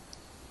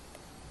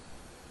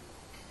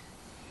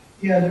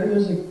 Yeah, there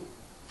is a.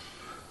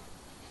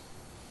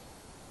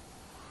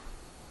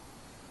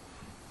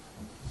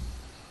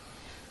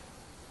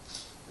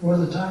 There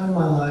was a time in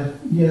my life,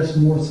 yes,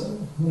 more so.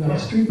 When I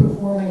was street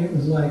performing, it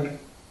was like,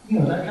 you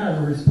know, that kind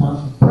of a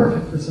response was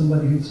perfect for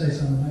somebody who'd say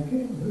something like,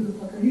 hey, who the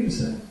fuck are you to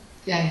say?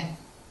 Yeah.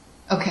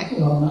 Okay.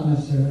 Well, not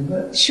necessarily,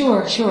 but.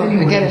 Sure.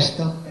 Anyway. I get it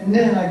though. And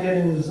then I get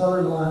into this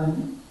other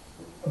line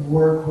of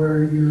work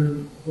where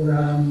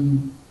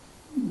I'm,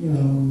 you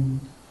know,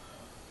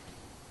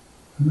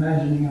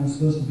 imagining I'm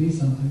supposed to be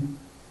something.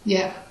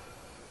 Yeah.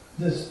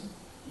 This,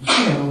 you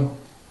know,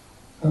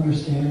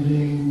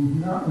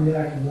 understanding, not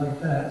reacting like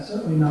that,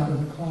 certainly not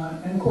with a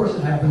client. And of course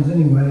it happens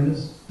anyway,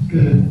 it's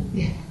good.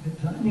 Yeah.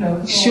 You know,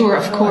 it's Sure,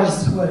 all, of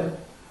course. This way.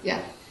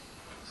 Yeah.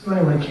 So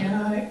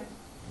anyway,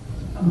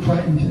 I'm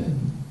frightened too.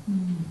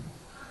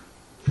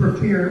 For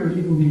fear it would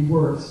even be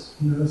worse,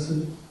 you know,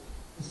 so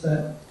it's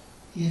that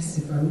Yes.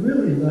 if I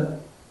really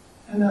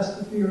and that's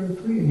the fear of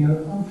freedom, you know,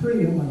 if I'm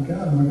free, oh my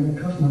God, am I going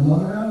to cuss my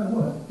mother out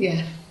or what?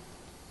 Yeah.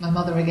 My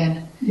mother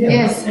again. Yeah.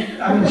 Yes.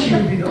 I mean, she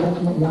would be the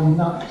ultimate one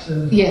not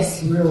to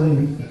Yes.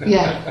 really,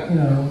 Yeah. you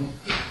know.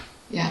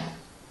 Yeah.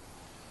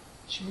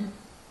 Sure.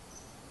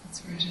 That's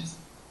where it is.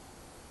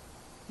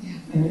 Yeah.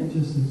 And it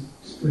just is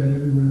spread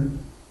everywhere,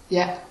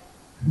 Yeah.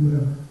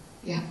 whoever.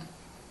 Yeah.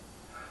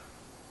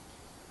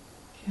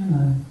 Can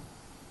I?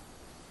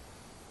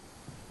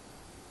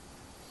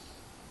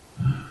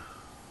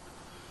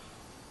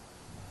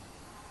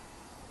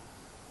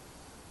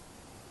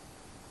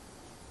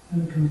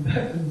 And it comes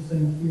back to the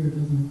same fear,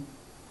 doesn't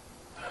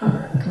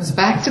Comes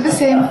back to the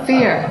same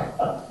fear.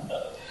 it?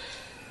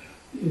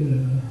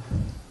 Yeah.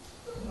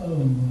 Oh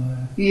my.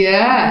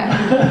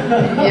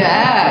 Yeah.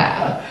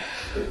 Yeah.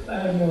 I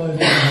have no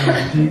idea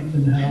how deep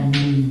and how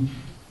mean.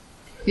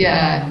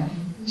 Yeah.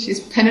 She's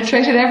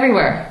penetrated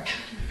everywhere.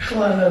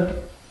 Well, I know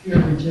fear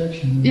of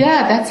rejection.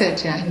 Yeah, that's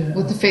it, yeah. Yeah.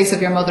 With the face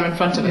of your mother in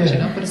front of it, Yeah. you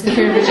know, but it's the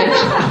fear of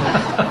rejection.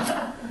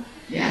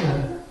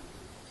 Yeah.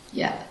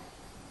 Yeah.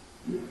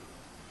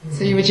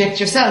 So you reject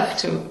yourself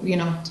to, you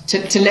know,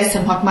 to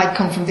lessen what might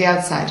come from the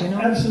outside, you know?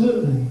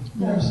 Absolutely.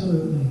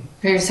 Absolutely.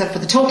 Prepare yourself for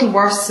the total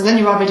worst, so then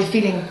you're already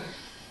feeling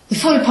the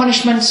full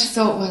punishment,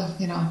 so, well,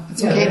 you know,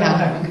 it's okay they now. don't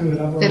have to do it. I've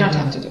They already don't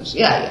done have to do it.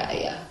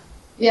 Yeah.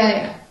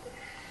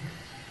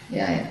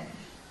 Yeah.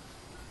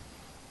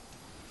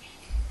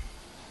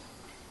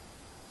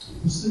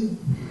 You see.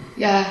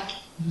 Yeah.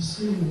 You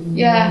see.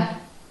 Yeah.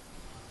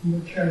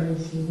 More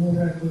careless, more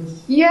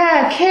reckless.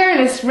 Yeah,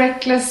 careless,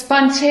 reckless,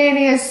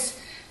 spontaneous.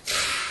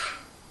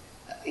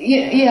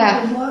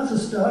 Yeah. There's lots of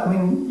stuff. I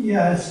mean,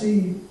 yeah, I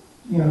see,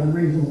 you know, the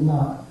reasons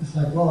not. It's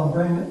like, well, I'll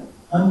bring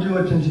undue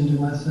attention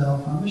to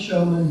myself. I'm a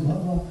showman, blah,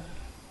 blah.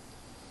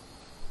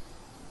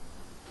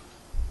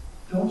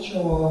 Don't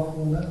show off.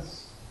 Well,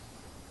 that's,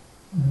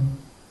 you know.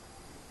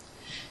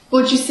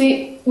 But you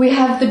see, we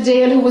have the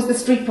Dale who was the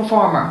street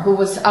performer, who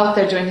was out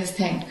there doing his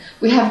thing.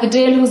 We have the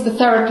Dale who was the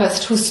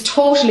therapist, who's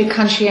totally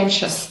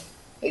conscientious.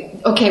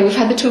 Okay, we've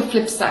had the two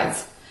flip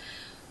sides.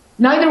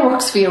 Neither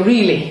works for you,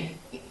 really.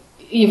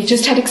 You've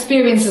just had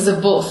experiences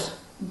of both,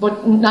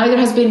 but neither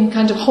has been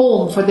kind of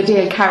home for the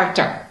Dale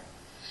character.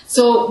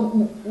 So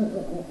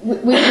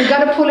we've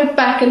got to pull it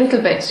back a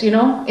little bit,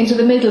 into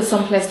the middle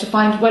someplace to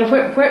find, well,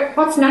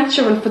 what's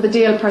natural for the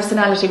Dale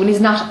personality when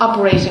he's not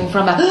operating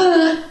from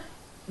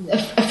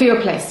a fear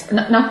place.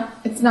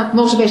 It's not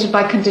motivated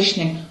by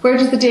conditioning. Where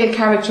does the Dale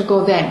character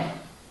go then?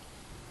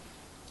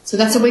 So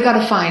that's what we got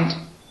to find.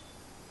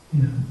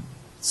 Yeah.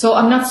 So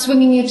I'm not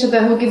swinging you to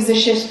the who gives a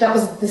shit. That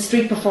was the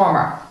street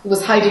performer who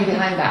was hiding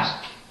behind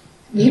that.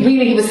 He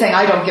was saying,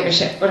 I don't give a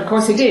shit. But of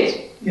course he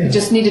did. Yeah. He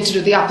just needed to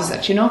do the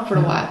opposite, for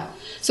a while.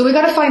 So we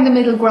got to find the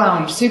middle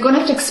ground. So you're going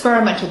to have to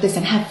experiment with this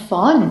and have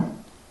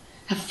fun.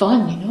 Have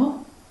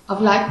fun,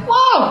 of like,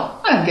 whoa,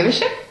 I don't give a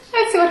shit.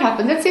 Let's see what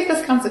happens. Let's see if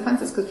there's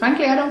consequences. Because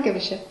frankly, I don't give a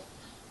shit.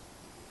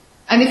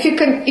 And if you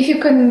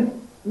can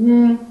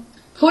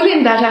pull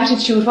in that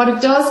attitude, what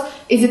it does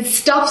is it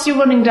stops you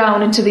running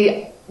down into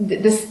the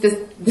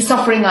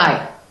suffering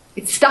eye.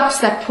 It stops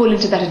that pull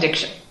into that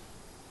addiction.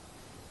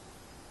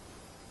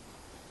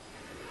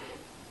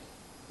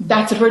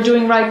 That's what we're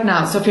doing right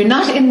now. So if you're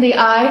not in the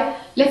eye,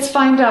 let's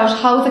find out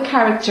how the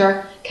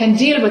character can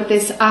deal with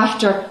this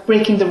after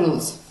breaking the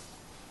rules.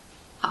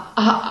 What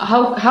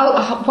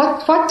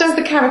does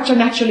the character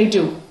naturally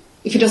do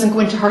if he doesn't go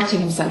into hurting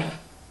himself?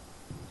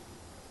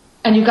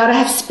 And you've got to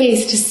have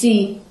space to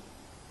see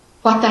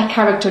what that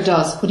character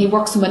does when he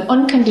works from an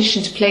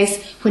unconditioned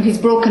place, when he's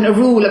broken a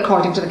rule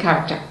according to the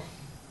character.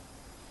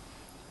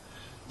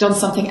 Done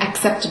something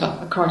acceptable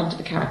according to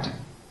the character.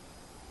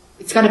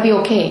 It's got to be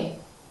okay,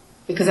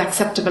 because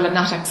acceptable and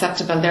not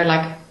acceptable,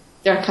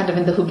 they're kind of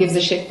in the who gives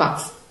a shit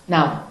box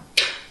now.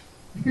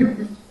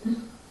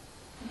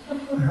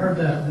 I heard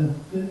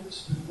that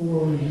bits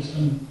before we just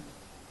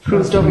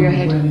Proved over your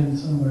head. Went in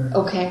somewhere.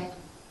 Okay.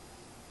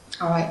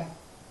 All right.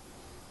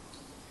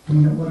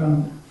 And what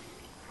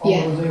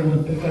Yeah. I was able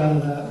to pick out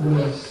of that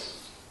was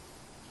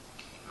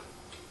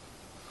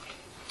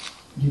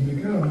give it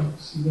a go,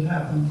 see what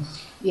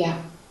happens, Yeah.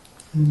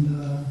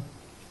 and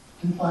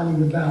finding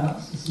the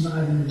balance. It's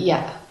neither.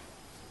 Yeah.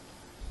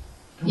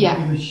 Don't Yeah.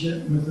 give a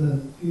shit with a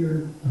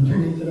fear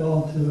underneath it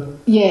all to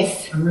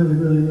Yes. I really,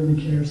 really,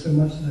 really care so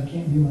much that I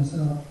can't be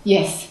myself.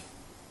 Yes.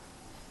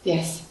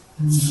 Yes.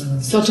 And,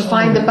 So to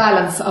find the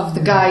balance of the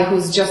guy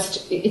who's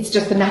it's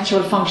just the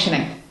natural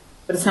functioning,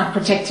 but it's not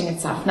protecting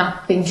itself,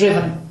 not being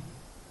driven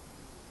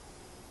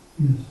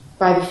yes.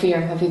 by the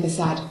fear of either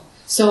side.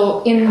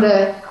 So in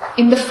the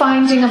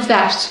finding of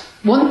that,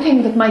 one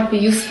thing that might be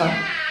useful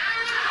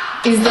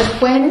is that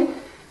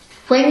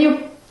when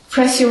you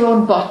press your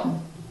own button,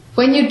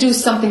 when you do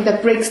something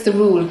that breaks the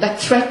rule, that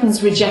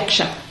threatens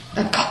rejection,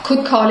 that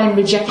could call in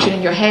rejection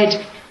in your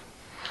head,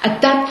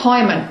 at that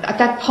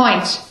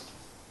point,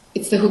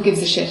 it's the who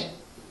gives a shit.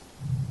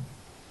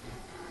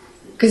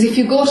 Because if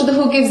you go to the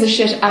who gives a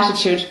shit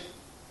attitude,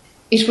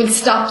 it will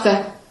stop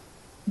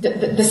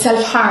the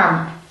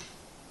self-harm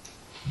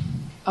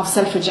of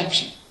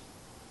self-rejection.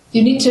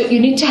 You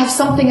need to have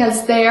something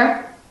else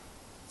there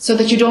so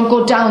that you don't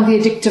go down the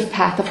addictive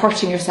path of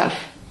hurting yourself.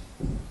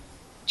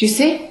 Do you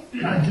see?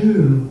 I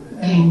do.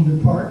 And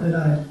the part that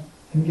I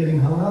am getting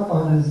hung up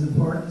on is the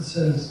part that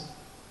says,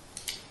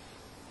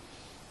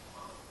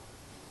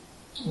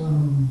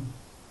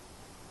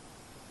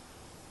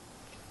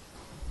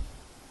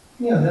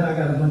 then I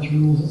got a bunch of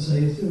rules that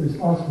say it's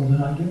irresponsible to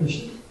not give a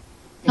shit.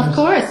 Of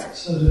course.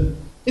 So to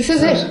This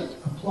is it.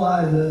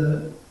 apply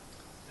the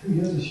who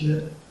gives a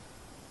shit.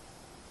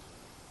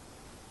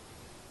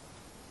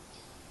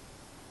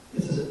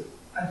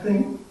 I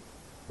think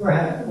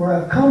where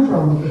I've come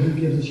from with the who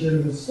gives a shit,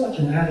 it was such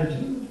an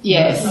attitude.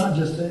 Yes. It's not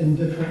just an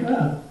indifferent,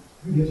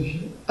 who gives a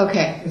shit.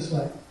 Okay. It's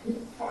like,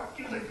 fuck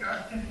you,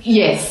 goddamn shit.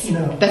 Yes. You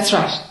know. That's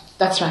right.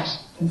 That's right.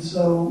 And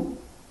so,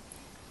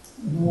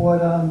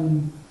 what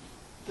I'm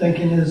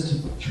thinking is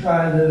to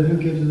try to who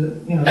gives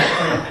it,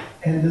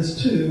 and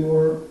this too,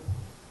 or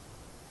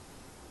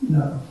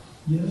no,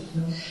 yes,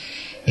 no.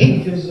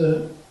 Who gives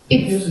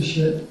a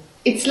shit.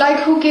 It's like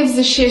who gives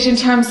a shit in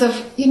terms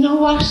of, you know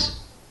what?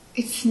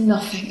 It's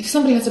nothing. If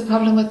somebody has a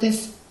problem with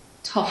this,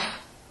 tough.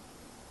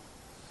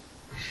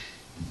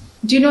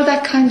 Do you know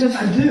that kind of...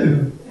 I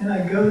do, and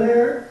I go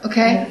there.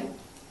 Okay.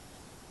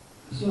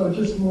 So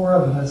just more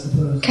of it, I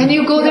suppose. Can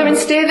you go there and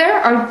stay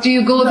there, or do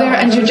you go there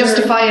and you go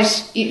justify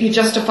it? You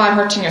justify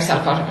hurting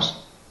yourself out of it.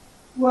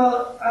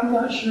 Well, I'm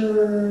not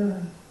sure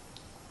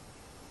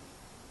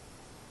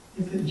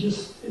if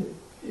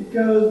it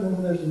goes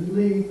and there's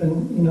relief,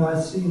 and I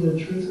see the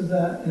truth of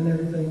that and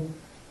everything.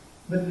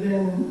 But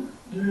then,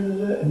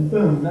 and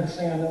boom, next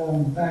thing I know,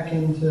 I'm back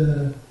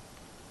into.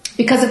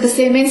 Because of the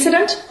same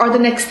incident, or the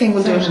next thing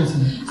will do it?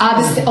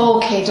 Incident.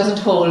 Okay, it doesn't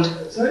hold.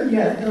 So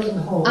yeah, it doesn't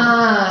hold.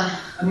 Ah.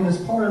 I mean, it's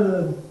part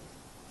of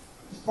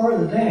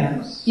the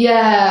dance.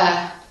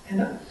 Yeah.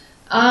 And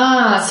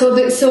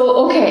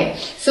Okay.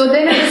 So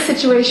then in this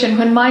situation,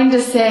 when mind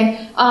is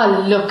saying,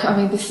 look, I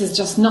mean, this is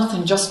just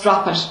nothing, just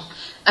drop it.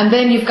 And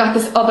then you've got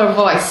this other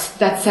voice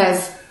that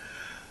says,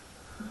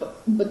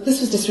 but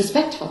this was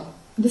disrespectful.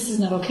 This is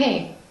not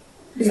okay.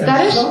 Is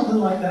that it? Something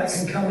like that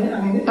can come in.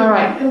 I mean,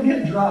 it'll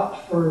get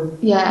dropped for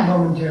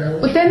momentarily.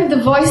 But then the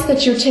voice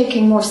that you're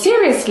taking more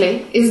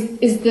seriously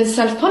is the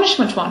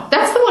self-punishment one.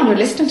 That's the one you're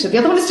listening to. The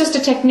other one is just a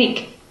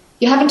technique.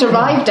 You haven't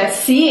arrived at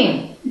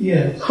seeing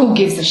who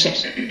gives a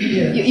shit.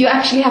 Yes. You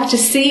actually have to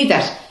see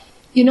that,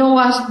 you know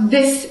what,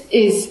 this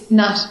is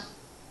not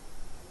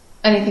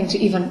anything to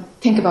even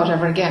think about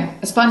ever again.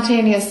 A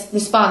spontaneous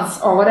response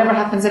or whatever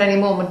happens at any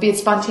moment, be it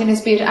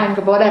spontaneous, be it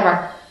anger,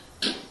 whatever,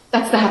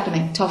 that's the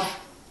happening, tough.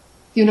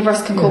 The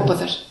universe can cope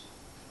with it.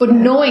 But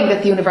knowing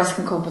that the universe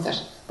can cope with it.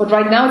 But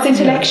right now it's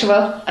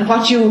intellectual, and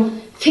what you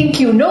think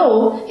you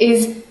know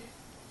is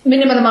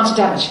minimal amount of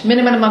damage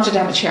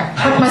here.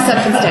 Hurt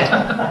myself instead.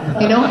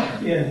 You know?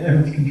 Yeah,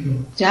 damage control.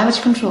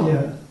 Damage control.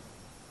 Yeah.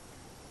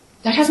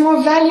 That has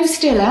more value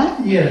still, huh?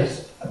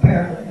 Yes,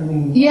 apparently. I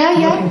mean,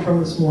 looking from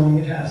this morning,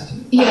 it has to.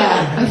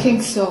 Yeah, I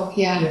think so,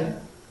 yeah.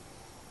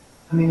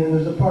 I mean, and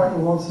there's a part that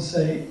wants to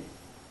say,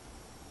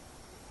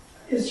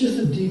 it's just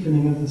a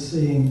deepening of the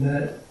seeing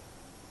that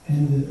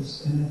and it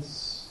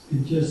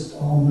just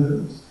all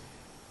moves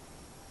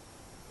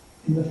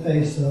in the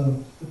face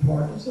of the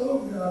part that's, oh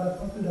God, I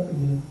fucked it up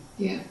again.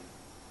 Yeah.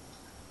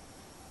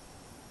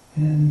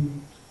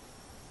 And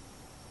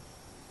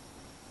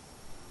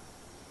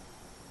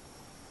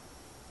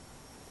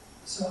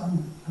so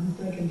I'm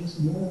thinking just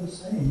more of the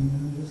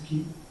same, just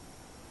keep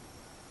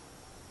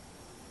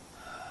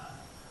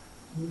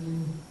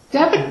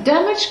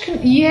damage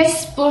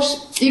yes, but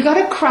you got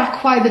to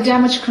crack why the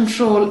damage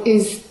control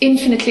is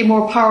infinitely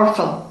more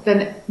powerful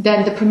than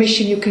the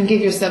permission you can give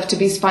yourself to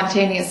be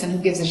spontaneous and who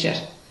gives a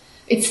shit.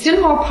 It's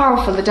still more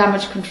powerful, the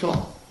damage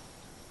control.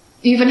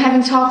 Even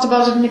having talked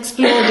about it and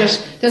explored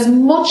it, there's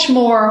much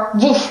more,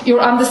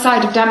 you're on the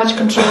side of damage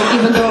control,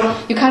 even though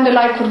you kind of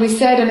like what we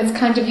said and it's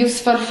kind of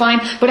useful, fine,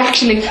 but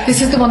actually,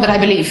 this is the one that I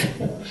believe.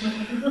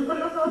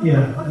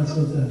 Yeah, that's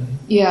what that is.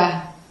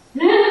 Yeah.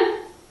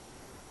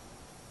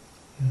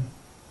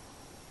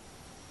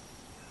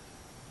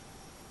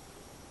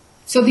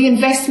 So the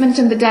investment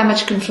in the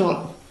damage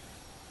control.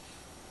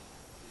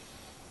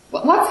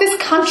 What's this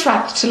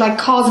contract to like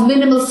cause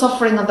minimal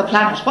suffering on the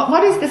planet?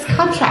 What is this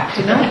contract,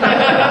 you know?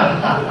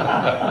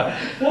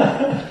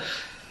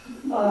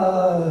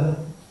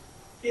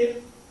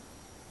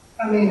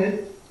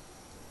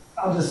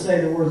 I'll just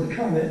say the words that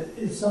come.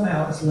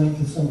 Somehow it's linked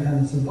to some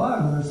kind of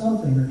survival or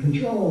something, or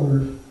control,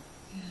 or,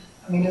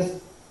 I mean,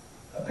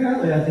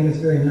 apparently I think it's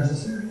very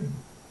necessary.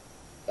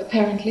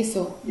 Apparently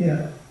so.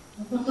 Yeah.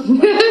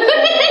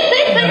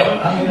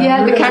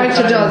 Yeah, the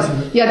character does.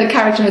 Yeah, the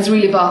character has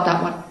really bought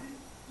that one.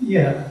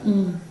 Yeah.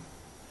 Mm.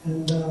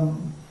 And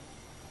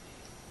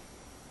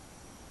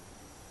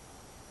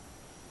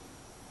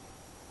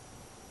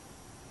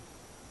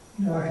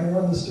I can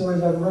run the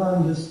stories I've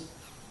run, just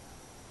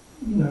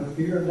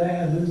fear of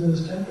dad losing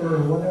his temper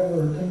or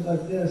whatever, or things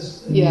like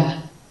this. And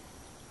yeah. It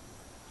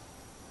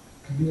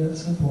could be that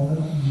simple. I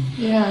don't know.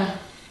 Yeah.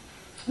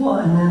 Well,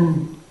 and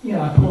then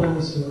I pull in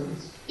the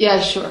stories. Yeah,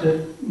 sure.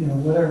 That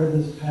whatever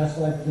this past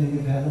life thing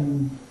of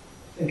having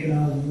thinking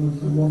I was doing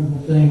some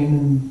wonderful thing and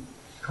then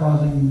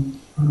causing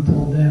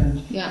untold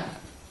damage. Yeah.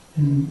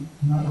 And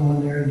not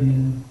going there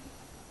again.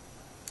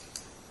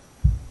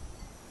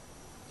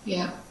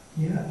 Yeah.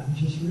 Yeah, it's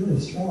just really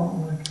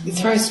strong.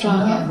 It's very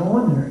strong. I'm not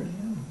going there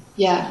again.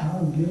 Yeah. I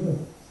don't give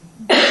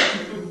a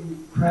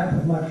crap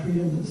of my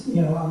freedom.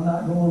 I'm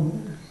not going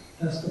there.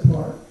 That's the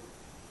part.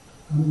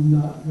 I'm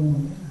not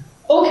going there.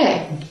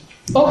 Okay.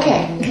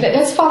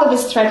 Let's follow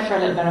this thread for a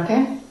little bit,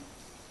 okay?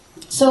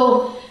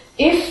 So,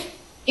 if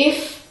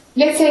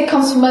let's say it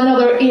comes from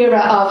another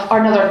era or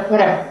another,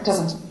 whatever, it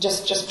doesn't,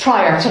 just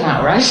prior to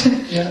now, right?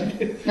 Yeah.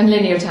 In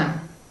linear time.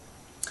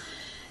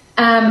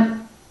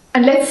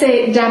 And let's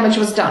say damage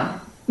was done.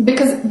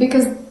 Because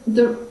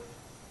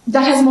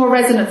that has more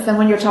resonance than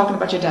when you're talking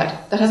about your dad.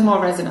 That has more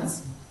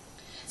resonance.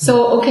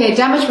 So,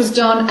 damage was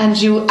done and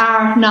you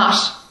are not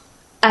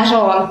at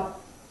all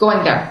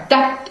going there.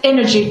 That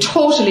energy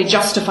totally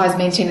justifies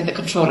maintaining the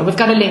control. We've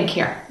got a link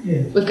here.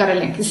 Yeah. We've got a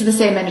link. This is the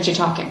same energy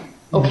talking.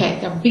 Okay,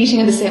 they're beating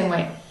in the same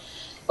way.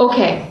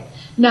 Okay,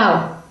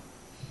 now,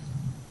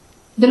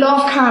 the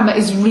law of karma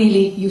is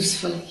really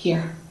useful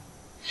here.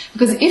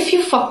 Because if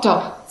you fucked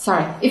up,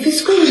 if you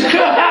screwed up.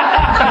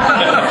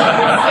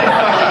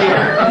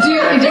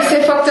 Did you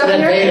say fucked up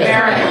here?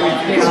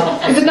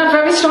 Is it not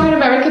very strong in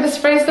America, this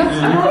phrase though?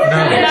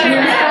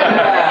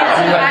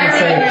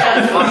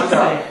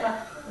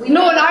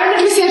 No, in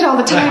Ireland we say it all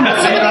the time.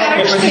 Some of the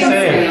Irish things.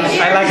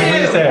 I like it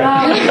when you say it.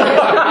 You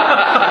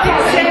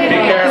say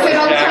it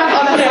all the time?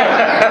 Oh,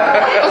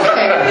 that's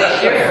okay.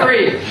 You're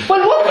free.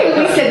 Well, one thing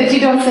we say that you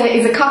don't say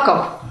is a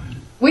cock-up.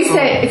 We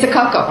say it's a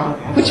cock-up,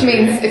 which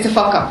means it's a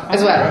fuck-up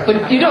as well.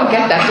 But you don't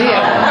get that, do you?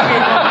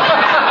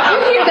 You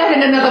hear that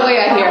in another way,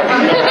 I hear.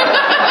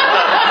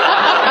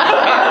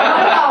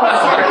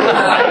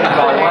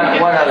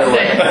 One other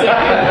way.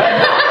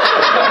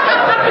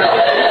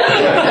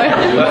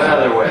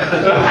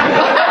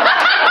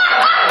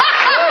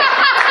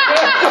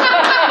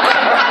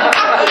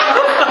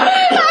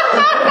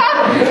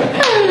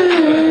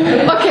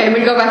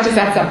 does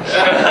that sound?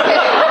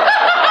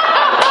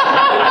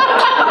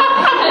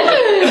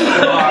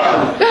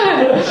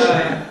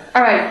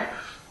 All right.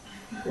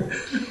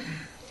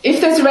 If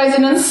there's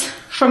resonance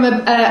from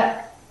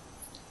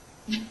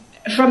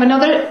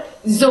another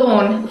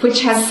zone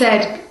which has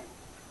said,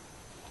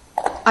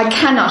 I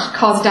cannot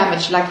cause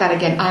damage like that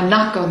again, I'm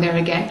not going there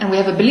again, and we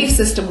have a belief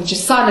system which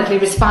is solidly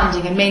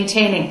responding and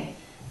maintaining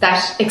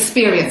that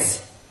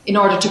experience in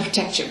order to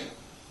protect you.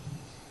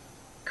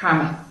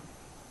 Karma.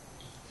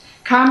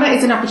 Karma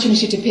is an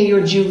opportunity to pay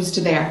your dues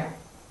to there.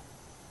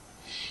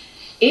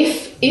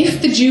 If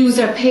the dues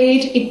are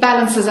paid, it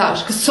balances out.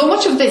 Because so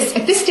much of this,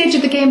 at this stage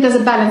of the game, there's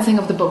a balancing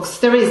of the books.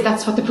 There is.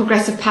 That's what the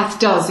progressive path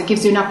does. It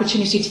gives you an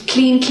opportunity to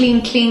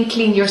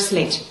clean your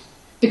slate.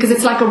 Because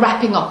it's like a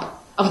wrapping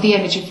up of the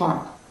energy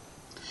form.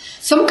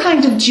 Some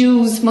kind of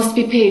dues must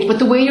be paid, but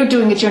the way you're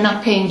doing it, you're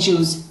not paying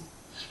dues.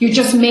 You're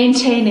just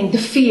maintaining the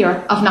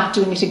fear of not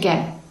doing it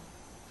again.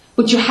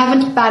 But you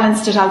haven't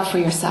balanced it out for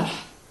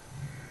yourself.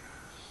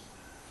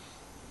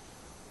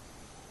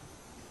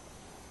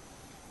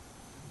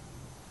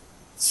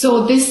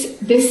 So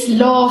this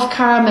law of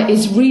karma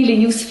is really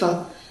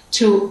useful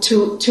to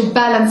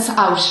balance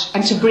out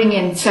and to bring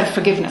in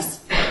self-forgiveness.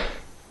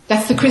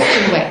 That's the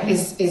Christian way,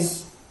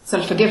 is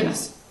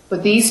self-forgiveness.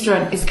 But the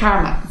Eastern is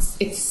karma.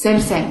 It's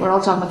same. We're all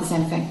talking about the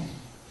same thing.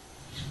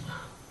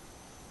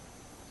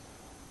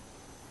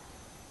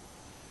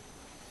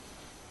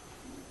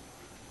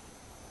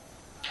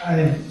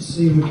 I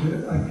see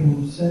what I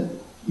can say.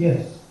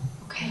 Yes.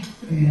 Okay.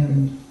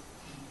 And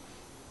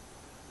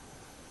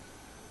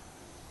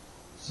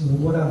so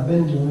what I've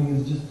been doing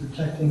is just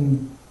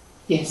protecting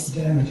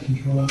damage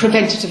control.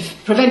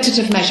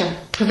 Preventative measure.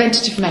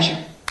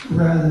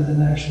 Rather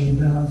than actually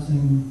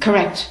balancing.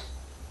 Correct.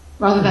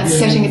 Rather than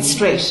setting it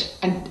straight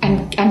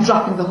and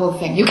dropping the whole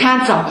thing. You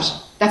can't drop it.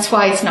 That's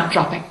why it's not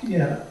dropping.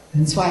 Yeah.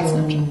 That's why it's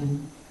not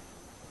dropping.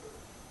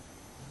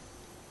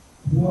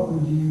 What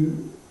would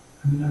you,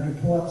 I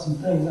could pull up some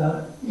things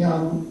out.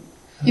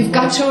 You've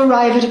got to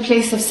arrive at a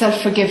place of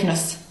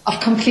self-forgiveness, of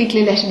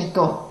completely letting it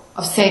go,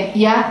 of saying,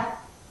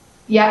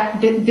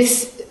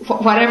 this,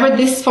 whatever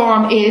this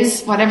form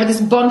is, whatever this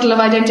bundle of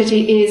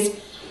identity is,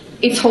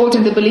 it's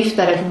holding the belief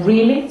that it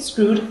really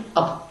screwed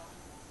up.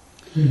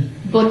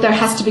 But there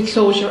has to be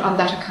closure on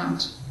that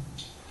account.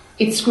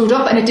 It screwed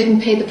up and it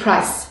didn't pay the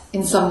price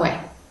in some way.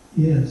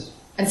 Yes.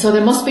 And so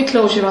there must be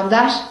closure on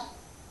that.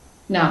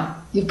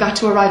 Now, you've got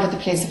to arrive at the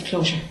place of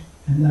closure.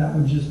 And that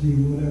would just be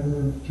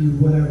through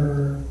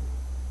whatever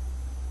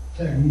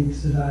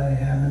techniques that I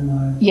have in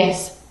my...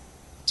 Yes.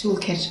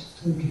 Toolkit.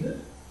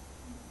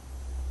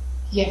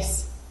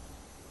 Yes.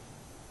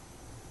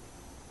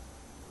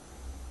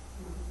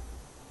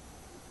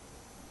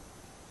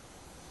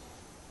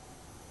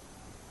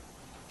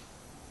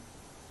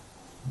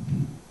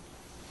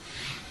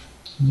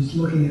 I'm just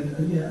looking at,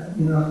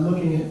 I'm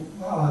looking at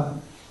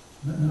God,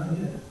 but not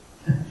yet.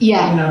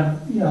 Yeah.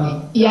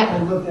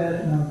 I looked at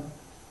it and I've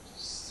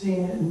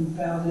seen it and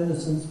found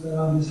innocence, but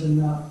obviously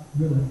not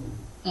really.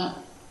 Okay.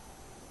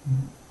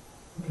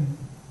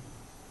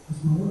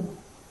 That's my work.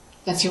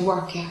 That's your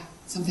work, yeah.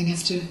 Something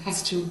has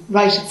to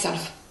right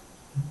itself.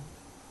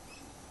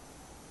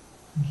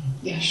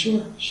 Yeah,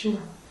 sure.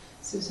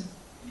 Susan.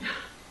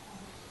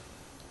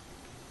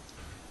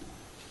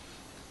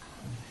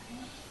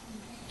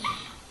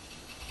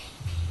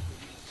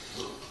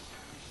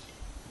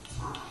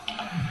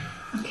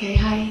 Okay,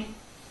 hi.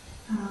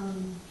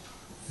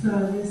 So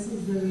this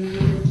is a really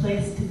good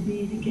place to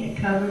be to get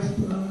covers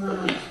blown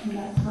off, and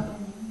that's what I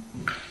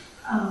need.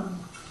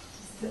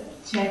 Just to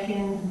check in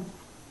and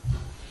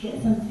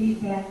get some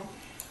feedback.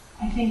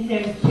 I think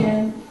there's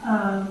been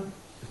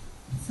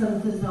some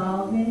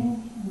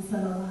dissolving and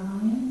some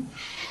allowing.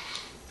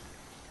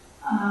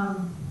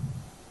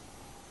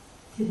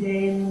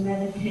 Today in the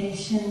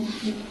meditation,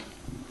 it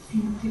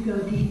seemed to go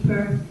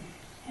deeper,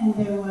 and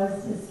there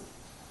was this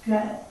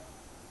gut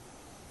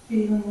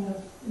feeling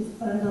of this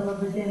bundle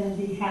of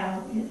identity,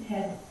 how it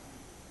had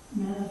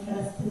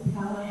manifested,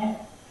 how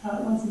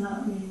it was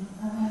not real,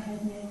 how I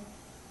had made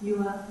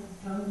you up and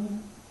told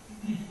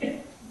you.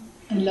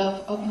 And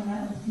love. And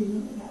that was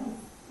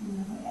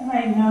and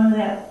I know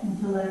that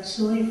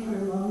intellectually for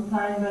a long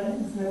time, but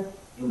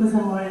it was a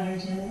more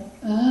energetic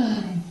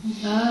thing.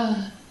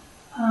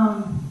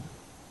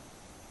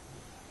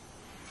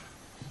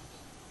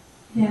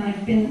 Then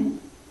I've been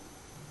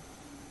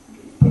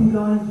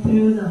going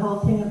through the whole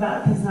thing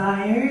about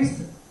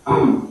desires,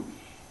 and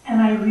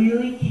I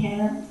really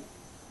can't,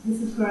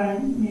 this is where I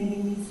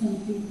maybe need some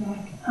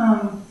feedback.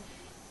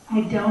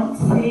 I don't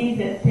see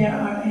that there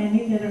are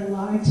any that are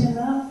large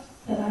enough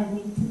that I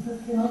need to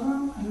fulfill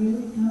them. I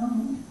really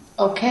don't.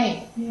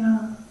 Okay.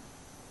 Yeah.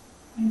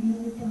 I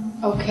really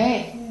don't.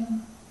 Okay. Yeah.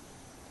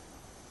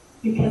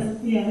 Because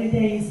the other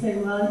day you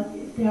said, well,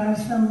 if there are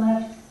some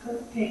left,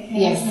 go take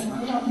care of them.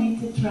 I don't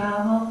need to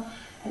travel.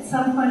 At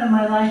some point in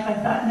my life, I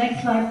thought,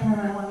 next lifetime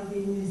I want to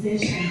be a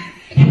musician.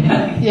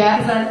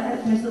 Yeah.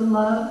 Because there's a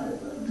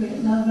great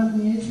love of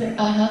music.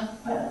 Uh-huh.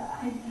 But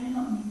I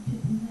don't need to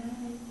do that.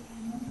 I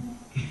don't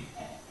think.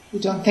 You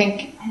don't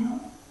think? I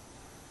don't.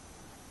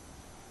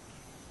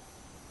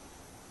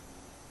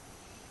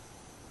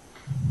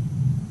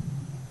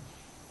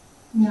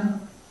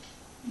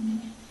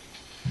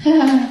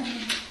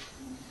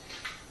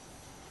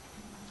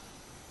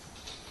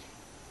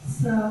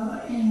 So,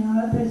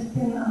 there's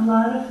been a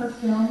lot of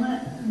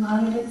fulfillment, a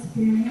lot of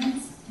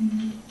experience.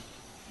 And,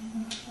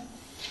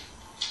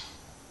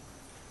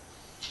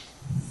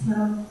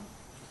 so,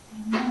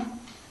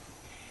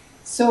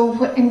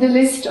 So in the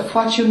list of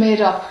what you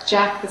made up,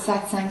 Jack, the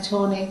satsang,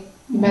 Tony,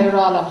 you made it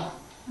all up.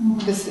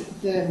 The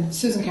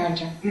Susan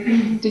character.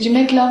 Did you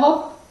make love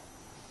up?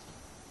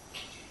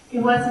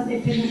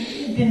 it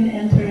didn't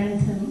enter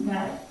into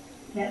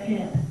that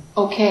hit.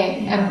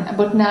 Okay,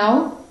 but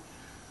now?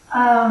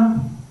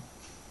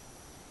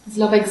 Is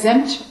love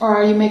exempt, or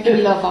are you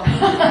making love up?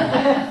 Making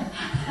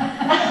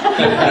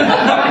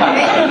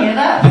it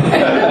up.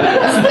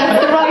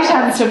 That's the right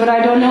answer, but I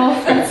don't know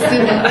if that's the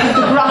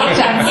right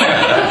answer.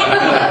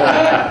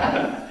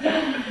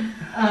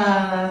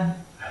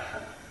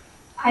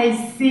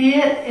 I see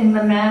it in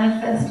the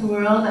manifest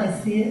world. I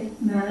see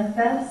it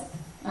manifest.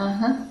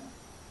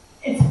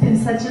 It's been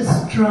such a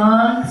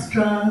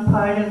strong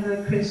part of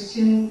the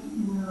Christian,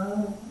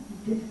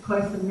 the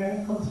Course of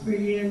Miracles for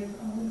years,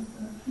 all this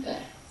stuff.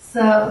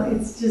 So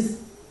it's just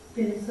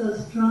been so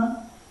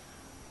strong.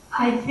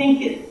 I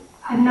think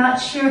I'm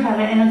not sure how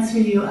to answer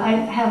you. I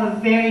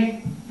have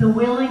the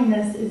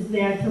willingness is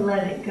there to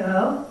let it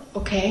go.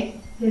 Okay.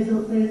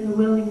 The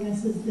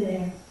willingness is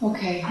there.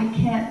 Okay. I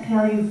can't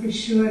tell you for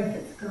sure if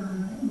it's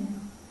gone right now.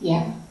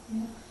 Yeah.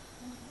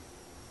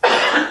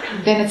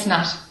 Then it's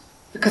not.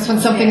 Because when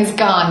something is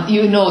gone,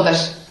 you know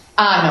that,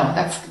 no,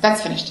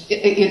 that's finished. You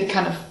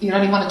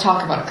don't even want to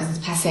talk about it because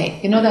it's passé.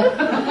 You know that.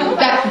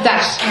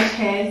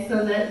 Okay,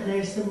 so that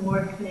there's some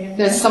work there.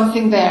 There's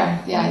something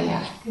there.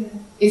 Yeah. Good.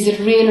 Is it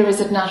real or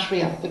is it not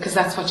real? Because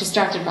that's what you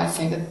started by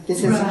saying, that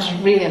this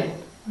isn't real. Right.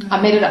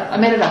 I made it up.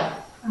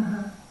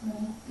 Right.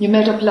 You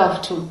made up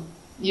love too.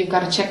 You've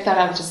got to check that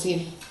out to see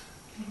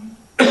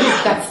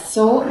if that's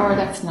so or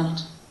that's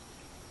not.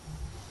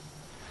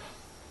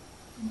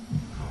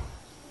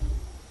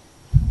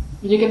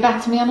 Will you get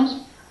back to me on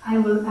it? I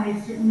will. I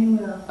certainly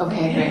will.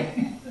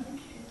 Okay,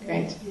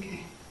 great.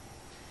 Okay.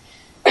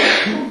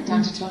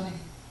 Down to Tony.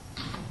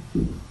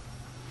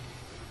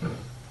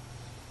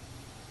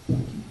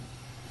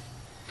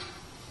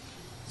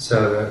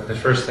 So the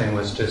first thing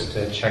was just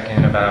to check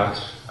in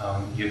about,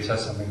 you had said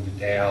something to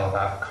Dale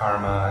about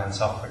karma and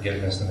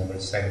self-forgiveness, and they were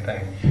the same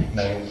thing, and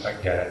I didn't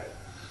quite get it.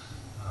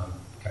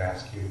 Can I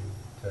ask you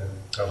to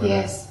go over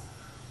that?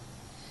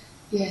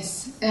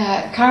 Yes.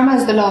 Karma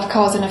is the law of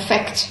cause and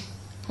effect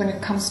when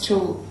it comes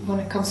to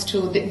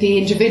the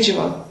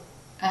individual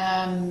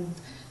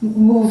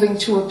moving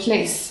to a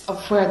place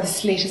of where the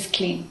slate is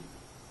clean,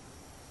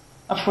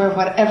 of where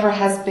whatever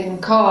has been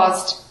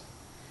caused,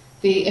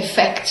 the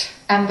effect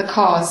and the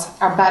cause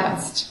are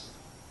balanced,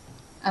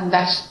 and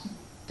that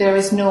there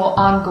is no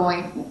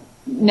ongoing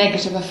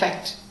negative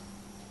effect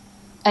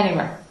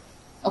anywhere.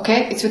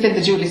 Okay? It's within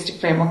the dualistic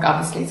framework,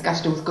 obviously. It's got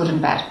to do with good and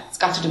bad. It's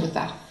got to do with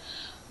that.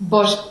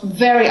 But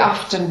very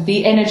often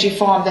the energy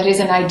form that is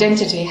an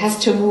identity has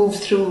to move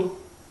through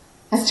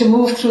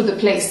the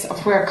place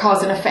of where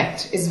cause and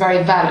effect is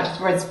very valid,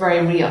 where it's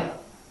very real.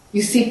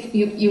 You see,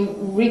 you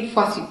reap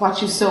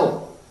what you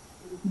sow.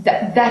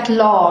 That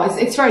law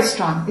it's very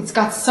strong. It's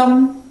got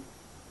some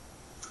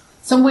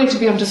way to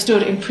be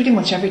understood in pretty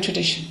much every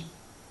tradition.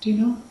 Do you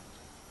know?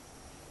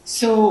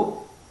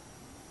 So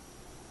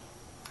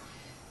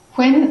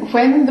when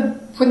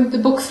the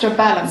books are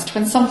balanced,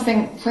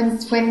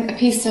 when a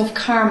piece of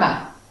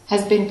karma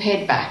has been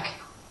paid back,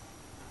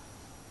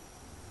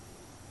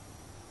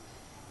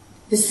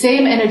 the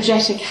same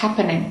energetic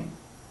happening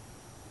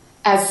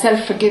as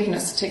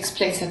self-forgiveness takes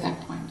place at that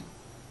point.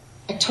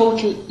 A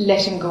total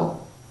letting go.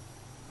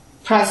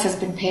 Price has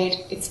been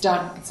paid, it's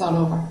done, it's all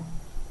over.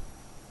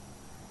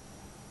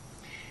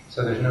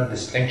 So there's no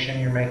distinction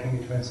you're making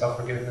between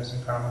self-forgiveness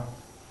and karma?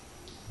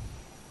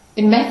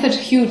 In method,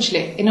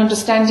 hugely. In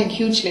understanding,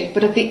 hugely.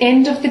 But at the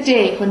end of the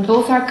day, when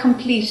both are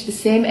complete, the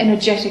same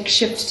energetic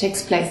shift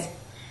takes place.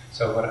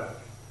 So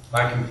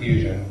my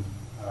confusion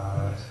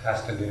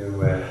has to do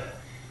with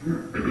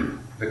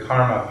the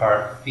karma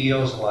part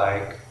feels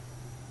like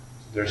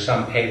there's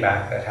some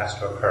payback that has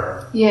to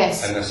occur.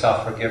 Yes. And the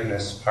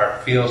self-forgiveness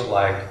part feels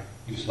like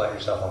you just let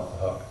yourself off the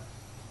hook.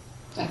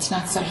 That's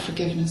not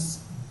self-forgiveness.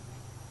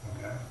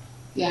 Okay.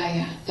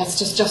 Yeah. That's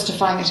just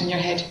justifying it in your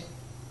head.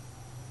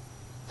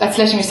 That's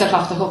letting yourself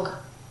off the hook.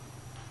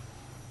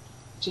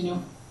 Do you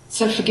know?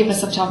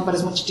 Self-forgiveness I'm talking about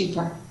is much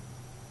deeper.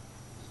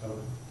 So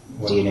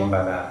what do you mean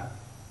by that?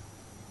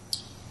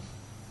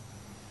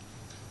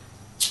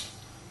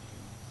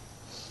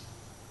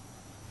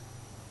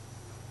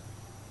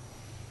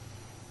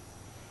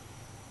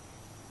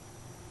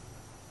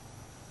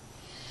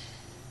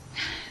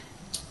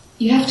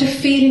 You have to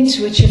feel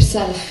into it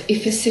yourself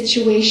if a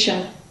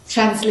situation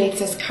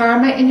translates as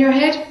karma in your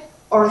head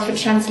or if it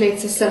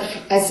translates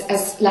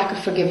as lack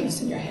of forgiveness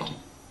in your head.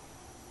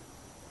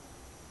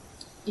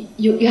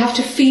 You have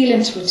to feel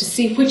into it to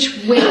see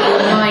which way your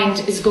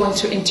mind is going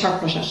to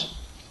interpret it.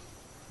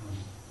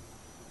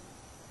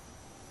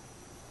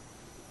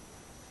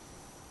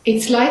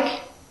 It's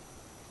like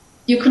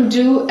you can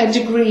do a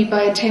degree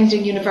by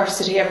attending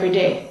university every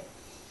day,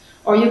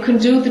 or you can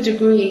do the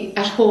degree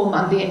at home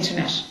on the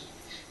internet.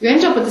 You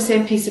end up with the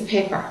same piece of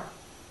paper,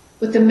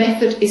 but the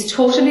method is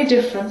totally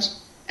different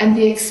and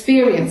the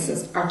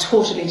experiences are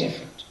totally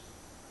different.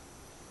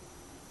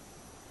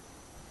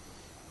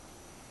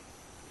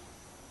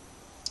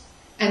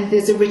 And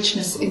there's a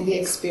richness in the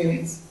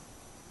experience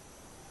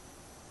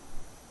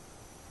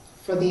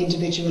for the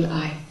individual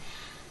I.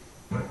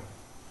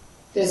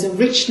 There's a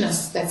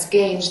richness that's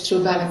gained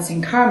through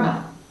balancing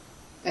karma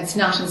that's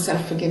not in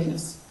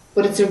self-forgiveness,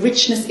 but it's a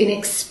richness in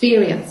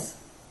experience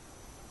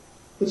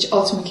which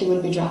ultimately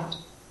will be dropped.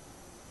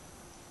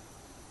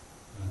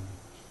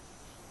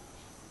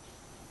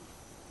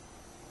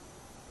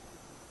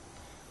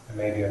 And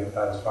maybe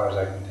about as far as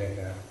I can take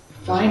that.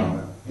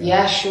 Fine.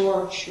 Yeah,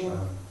 sure.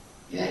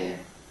 Yeah.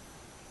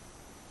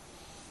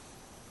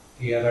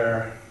 The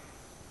other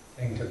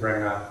thing to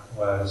bring up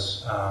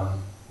was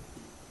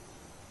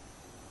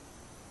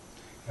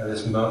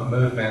this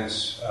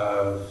movement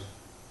of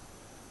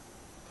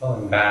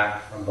pulling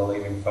back from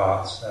believing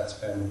thoughts that's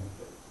been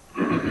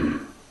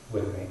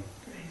with me.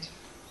 Great.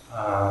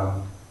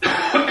 I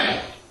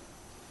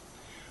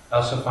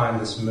also find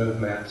this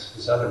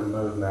other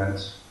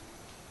movement,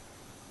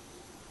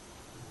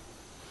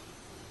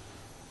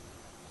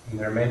 and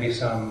there may be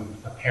some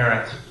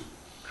apparent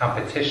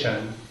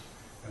competition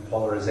and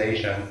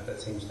polarization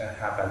that seems to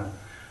happen.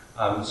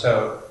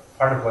 So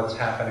part of what's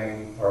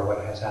happening, or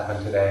what has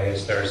happened today,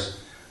 is there's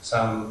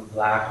some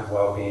lack of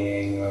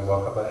well-being. I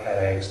woke up with a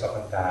headache, stuff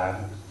like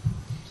that.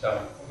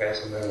 So, okay,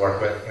 something to work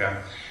with,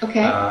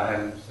 Okay.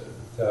 And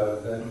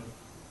the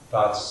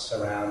thoughts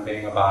around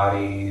being a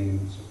body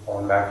and sort of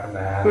pulling back from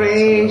that.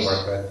 Great.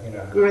 Something to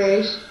work with,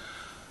 Great.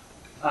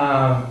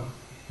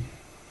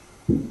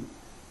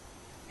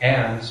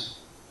 And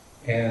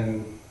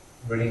in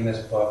reading this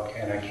book,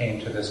 and I came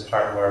to this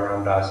part where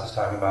Ram Dass is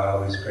talking about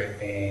all these great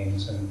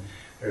beings, and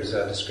there's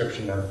a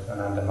description of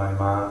Anandamayi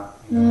Ma,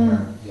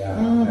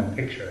 and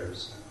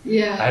pictures.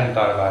 Yeah. I hadn't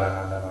thought about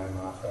Anandamayi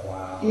Ma for a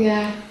while.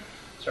 Yeah.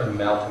 Sort of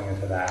melting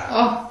into that.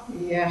 Oh,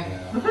 yeah.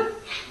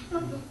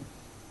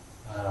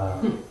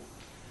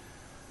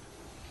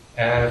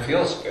 And it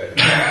feels good,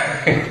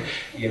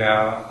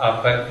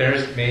 but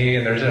there's me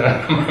and there's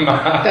Anandamayi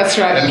Ma. That's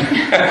right.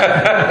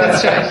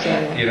 That's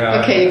right.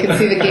 Yeah. Okay, you can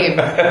see the game.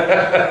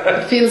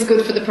 It feels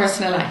good for the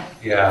personal life.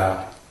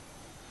 Yeah.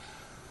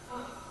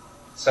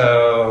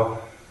 So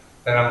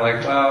then I'm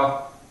like,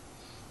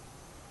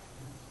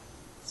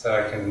 so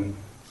I can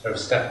sort of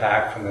step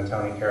back from the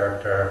Tony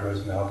character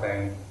who's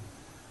melting.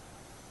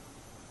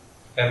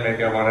 And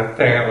maybe I want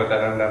to hang out with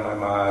that Anandamayi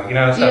Ma,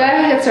 So,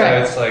 yeah, that's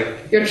right. So it's like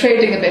you're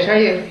trading a bit, are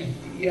you?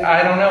 Yeah,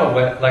 I don't know,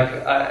 but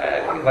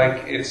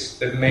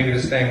it's maybe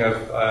this thing of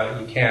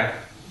you can't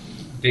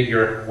dig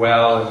your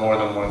well in more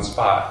than one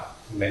spot,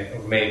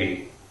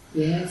 maybe.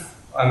 Yes.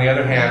 On the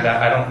other hand,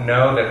 I don't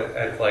know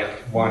that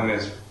one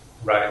is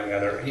right and the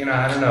other.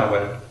 I don't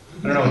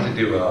know what to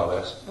do with all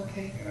this.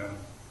 Okay.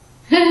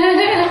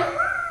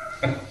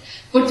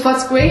 But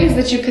what's great is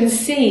that you can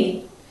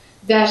see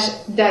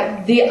that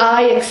the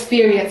I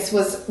experience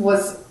was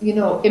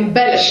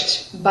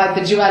embellished by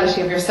the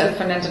duality of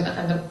yourself and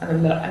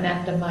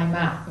Anandamayi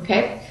Ma.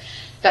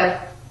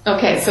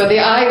 Okay, so the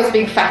I was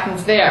being fattened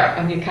there,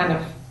 and you kind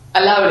of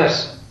allowed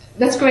it.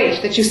 That's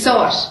great that you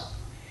saw it.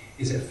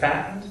 Is it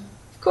fattened?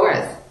 Of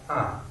course.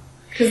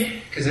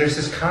 Because there's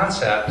this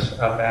concept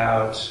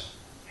about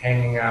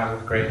hanging out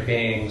with great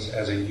beings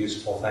as a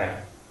useful thing.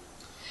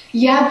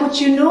 Yeah, but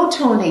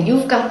Tony,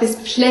 you've got this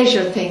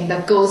pleasure thing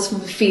that goes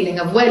from a feeling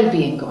of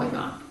well-being going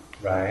on.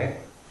 Right.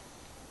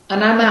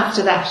 And I'm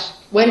after that.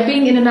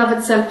 Well-being in and of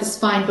itself is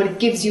fine, but it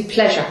gives you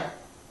pleasure.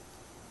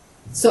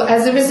 So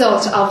as a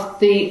result of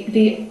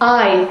the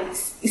I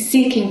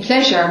seeking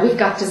pleasure, we've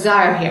got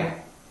desire here.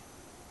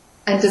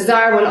 And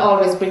desire will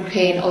always bring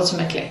pain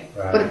ultimately.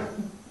 Right.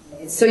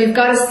 So you've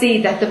got to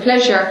see that the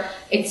pleasure,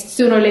 it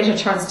sooner or later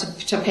turns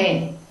to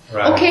pain.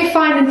 Right. Okay,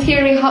 fine, in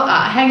theory,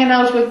 hanging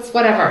out with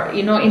whatever,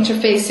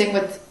 interfacing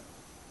with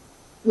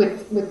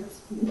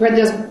where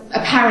there's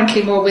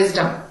apparently more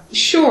wisdom.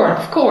 Sure,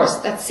 of course,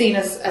 that's seen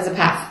as a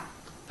path.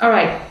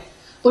 Alright.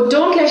 But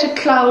don't let it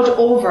cloud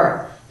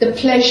over the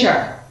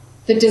pleasure,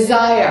 the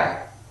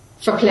desire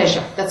for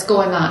pleasure that's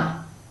going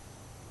on.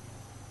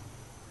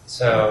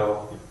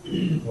 So,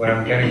 what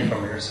I'm getting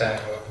from what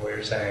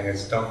you're saying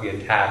is don't be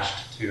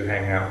attached to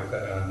hanging out with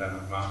that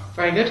Anandamayi Ma.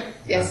 Very good.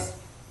 Yes.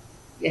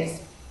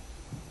 Yes.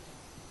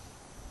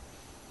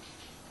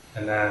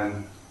 And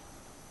then...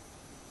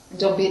 And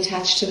don't be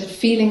attached to the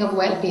feeling of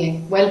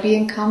well-being.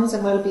 Well-being comes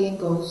and well-being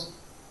goes.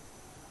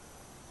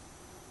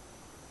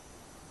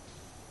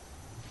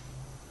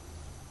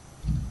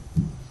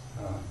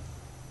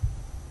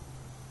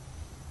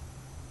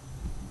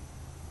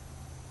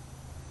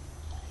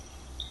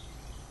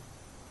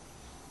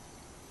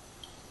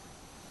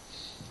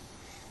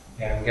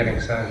 Yeah, I'm getting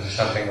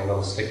something a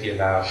little sticky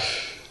about,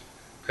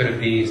 could it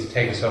be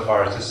taken so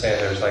far as to say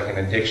there's like an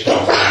addiction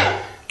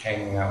to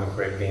hanging out with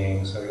great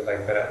beings, so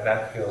but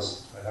that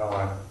feels, I don't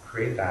want to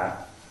create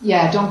that.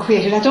 Yeah, don't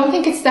create it. I don't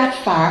think it's that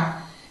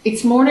far.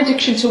 It's more an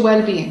addiction to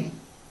well-being.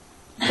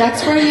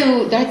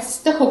 That's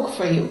the hook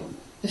for you.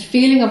 The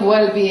feeling of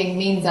well-being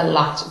means a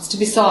lot. It's to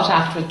be sought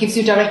after. It gives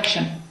you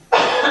direction.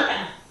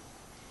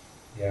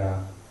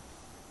 Yeah.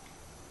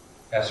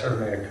 I sort of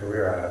made a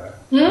career out of it.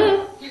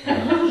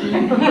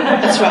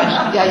 That's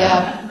right. Yeah, you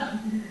have.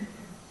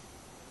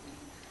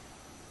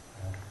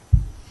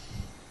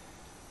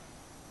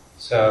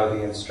 So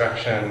the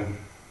instruction,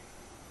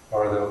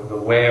 or the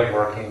way of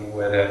working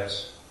with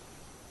it,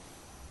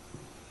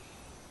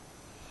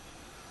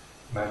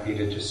 might be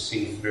to just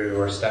see through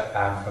or step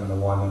back from the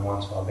one that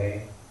wants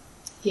well-being.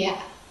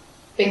 Yeah.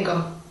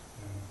 Bingo.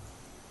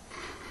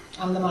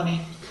 On the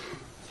money.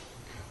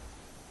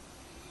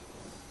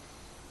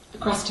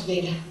 Across to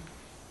Veda.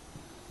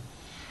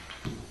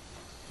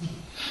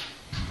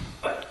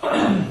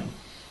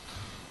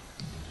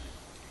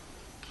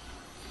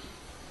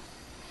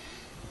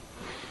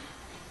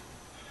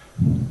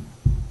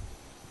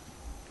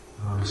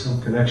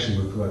 Some connection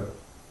with what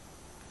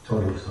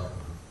Tony was talking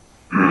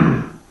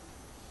about.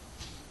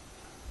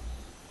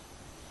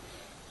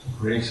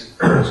 Grace,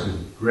 excuse me,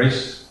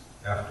 grace,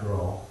 after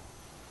all,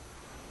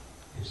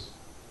 is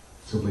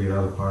simply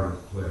another part of the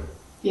play.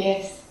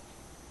 Yes.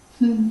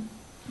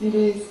 It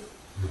is.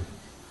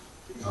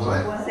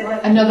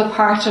 Another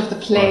part of the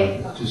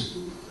play. Just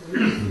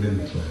within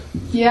the play.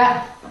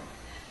 Yeah.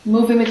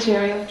 Movie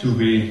material. To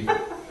be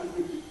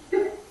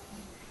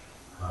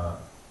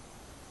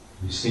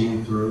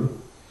seen through,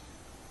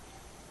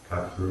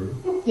 cut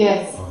through,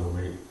 Yes. all the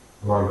way,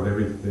 along with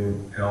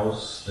everything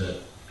else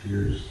that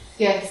appears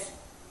Yes.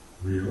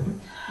 real.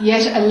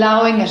 Yet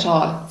allowing it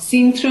all.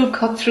 Seen through,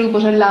 cut through,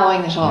 but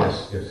allowing it all.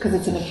 Yes, yes. Because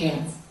it's an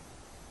appearance.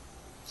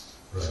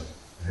 Right.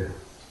 Yeah.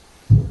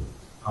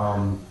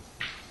 On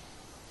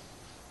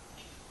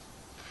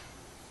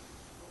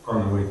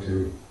the way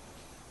to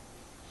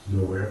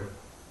nowhere.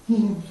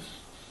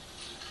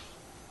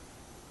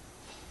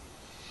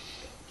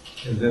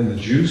 And then the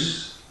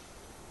juice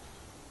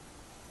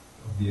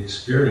of the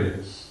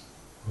experience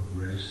of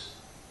grace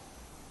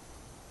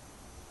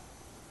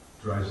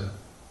dries up.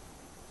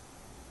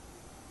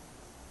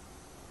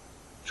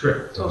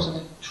 Trick.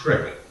 Totally.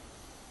 Trick.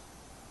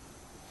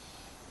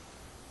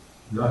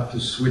 Not to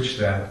switch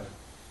that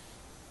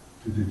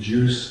to the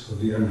juice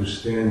of the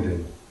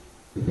understanding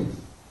of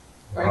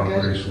Very how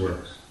good. grace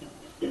works.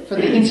 For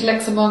the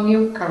intellects among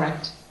you,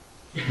 correct.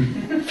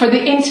 For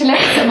the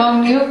intellects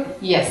among you,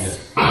 yes.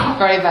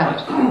 Very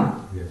valid.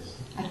 Yes.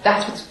 And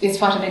that is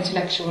what an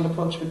intellectual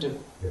approach would do.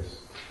 Yes.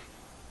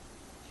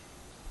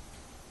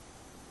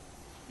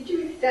 Did you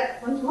repeat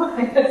that once more? I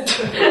want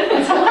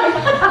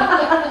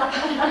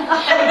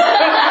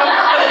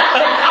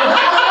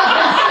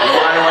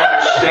to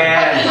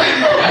understand.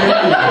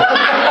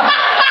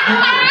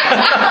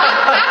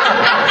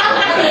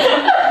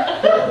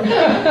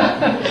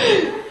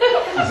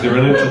 Is there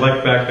an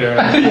intellect back there?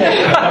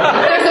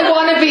 There's a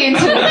wannabe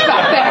intellect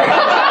back there.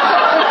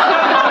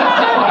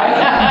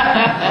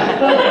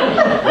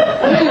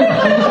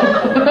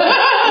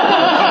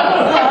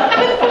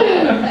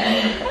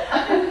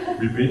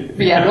 Repeat?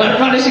 Yeah,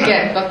 run it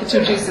again. Got the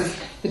two juices.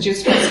 The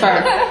juice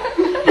transfer.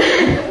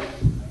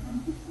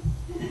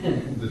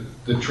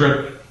 The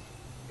trick,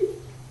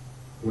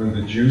 when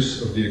the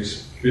juice of the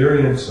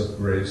experience of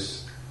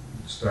grace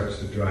starts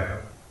to dry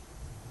up,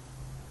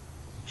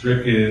 the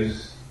trick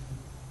is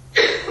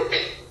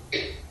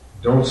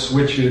don't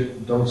switch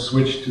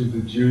to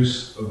the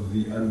juice of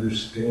the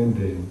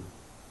understanding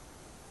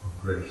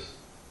of grace.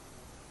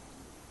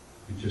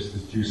 It just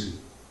is juicy.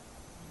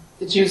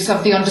 The juice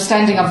of the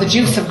understanding of the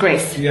juice of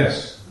grace.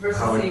 Yes. Versus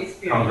how the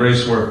experience. How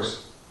grace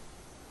works.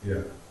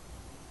 Yeah.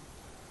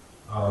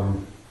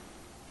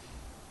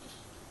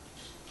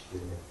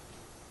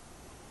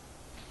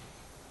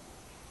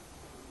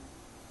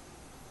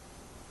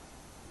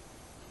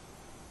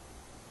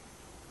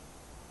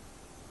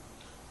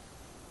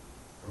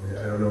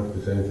 I don't know if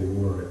there's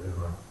anything more right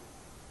now,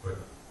 but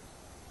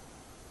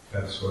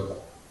that's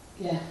what.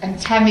 Yeah, and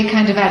Tammy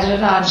kind of added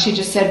it on. She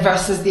just said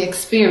versus the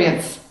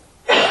experience,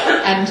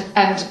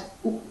 and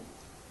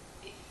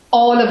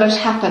all of it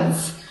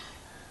happens.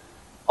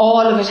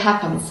 All of it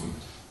happens,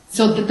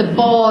 so that the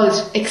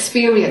bald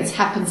experience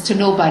happens to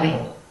nobody.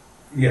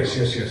 Yes.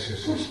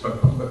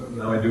 But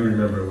now I do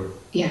remember what.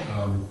 Yeah.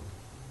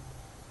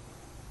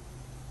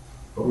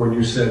 But when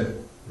you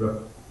said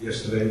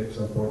yesterday at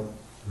some point,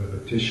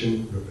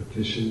 repetition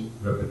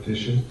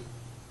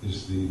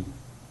is the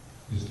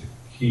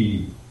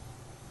key.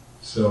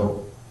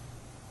 So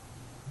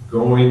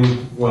going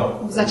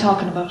What was I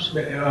talking about?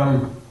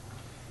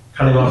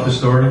 cutting off the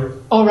story.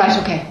 Oh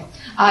right, okay.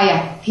 Ah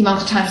yeah, the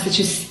amount of times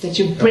that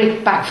you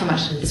break back from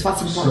it is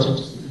what's important.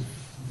 So,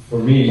 for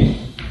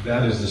me,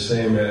 that is the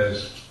same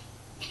as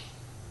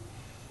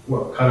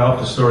cut off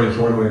the story is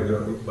one way of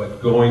doing it,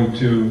 but going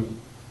to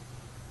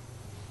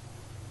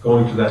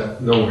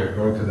that nowhere,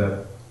 going to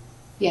that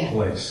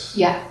place.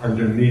 Yeah.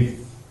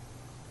 Underneath.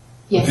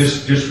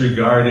 Yes.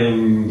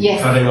 Disregarding,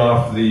 cutting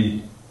off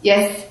the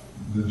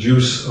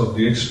juice of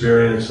the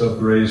experience of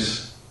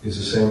grace is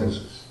the same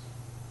as this.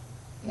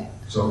 Yeah.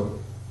 So.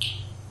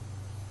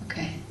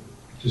 Okay.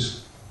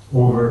 Just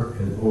over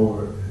and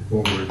over and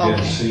over again,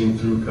 Okay. seeing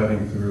through,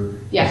 cutting through.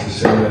 Yeah. It's the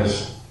same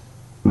as,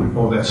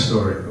 oh, that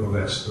story, oh,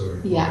 that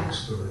story, Yeah. oh, that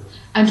story.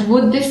 And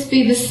would this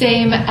be the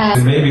same as...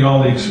 And maybe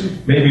all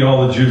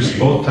the juice,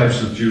 both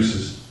types of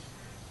juices,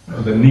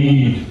 the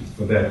need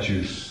for that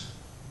juice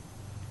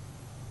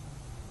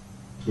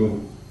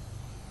will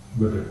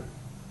wither.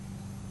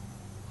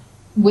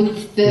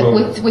 With the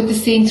Well- with the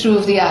seeing through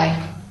of the eye.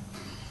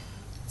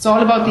 It's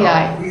all about the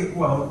eye.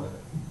 Well,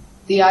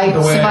 The eye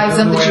survives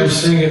on the way I'm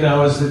juice. seeing it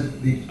now is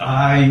that the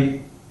eye,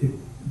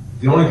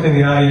 the only thing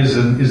the eye is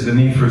the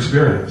need for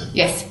experience.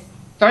 Yes.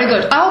 Very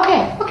good.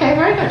 Ah, okay,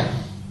 very good.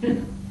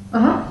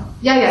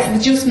 Yeah, so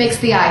the juice makes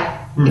the eye.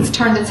 It's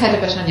turned its head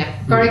a bit on you.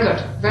 Very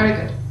good, very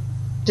good.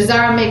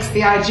 Desire makes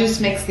the eye, juice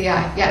makes the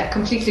eye. Yeah, it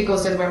completely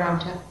goes the other way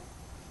around,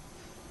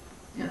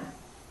 yeah.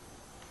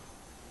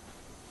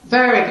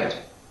 Very good.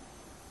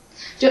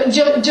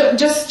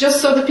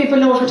 Just so that people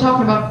know what we're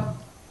talking about.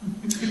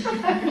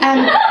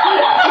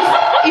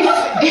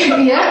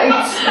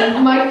 It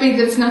might be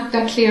that it's not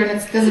that clear, and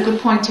there's a good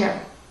point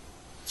here.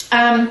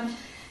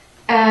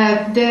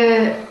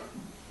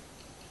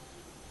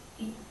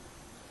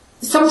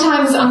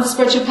 Sometimes on the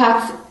spiritual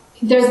path,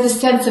 there's this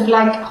sense of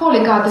like,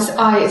 holy God, this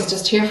eye is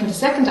just here from the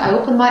second I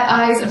open my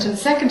eyes until the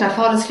second I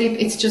fall asleep.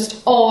 It's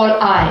just all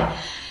eye.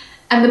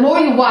 And the more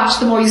you watch,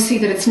 the more you see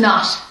that it's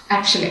not,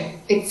 actually.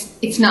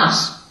 It's not.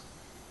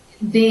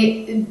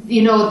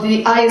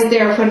 The eye is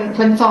there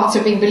when thoughts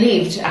are being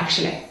believed,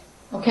 actually.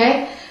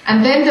 Okay?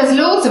 And then there's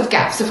loads of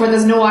gaps of where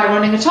there's no eye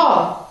running at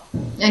all.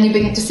 And you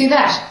begin to see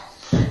that.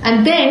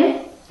 And then,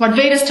 what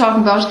Veda's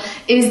talking about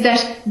is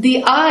that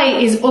the eye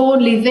is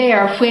only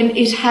there when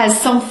it has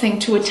something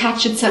to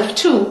attach itself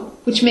to,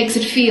 which makes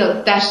it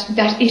feel that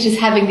it is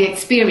having the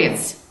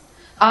experience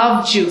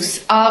of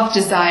juice, of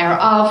desire,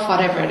 of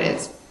whatever it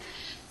is.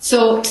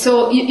 So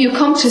you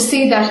come to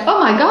see that, oh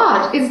my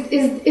God,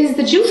 is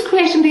the juice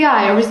creating the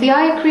eye, or is the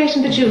eye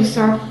creating the juice,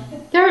 or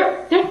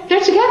they're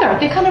together.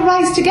 They kind of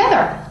rise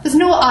together. There's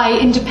no eye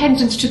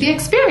independent to the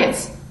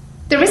experience.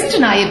 There isn't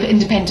an eye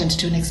independent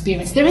to an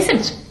experience. There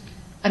isn't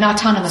an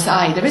autonomous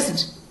eye. There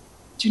isn't.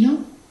 Do you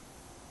know?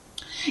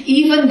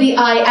 Even the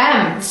I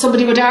am,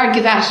 somebody would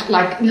argue that,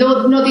 like,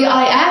 no, the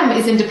I am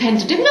is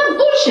independent. No,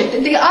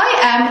 bullshit. The I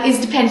am is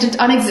dependent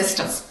on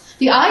existence.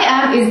 The I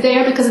am is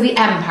there because of the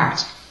am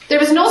part.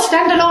 There is no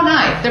standalone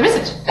I. There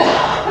isn't.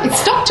 It's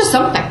stuck to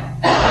something.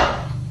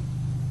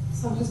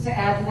 So just to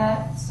add to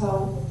that,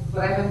 so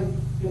what I've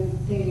been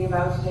thinking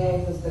about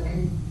today was the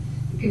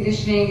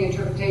conditioning,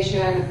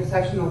 interpretation, the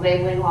perception, the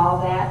labeling, all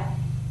of that.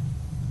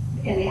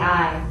 In the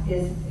I,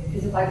 is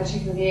it like the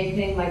chicken and the egg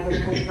thing, like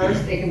which comes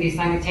first? They can be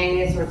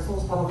simultaneous, or it's so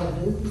subtle that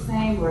it is the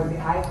same, or the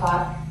I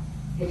thought,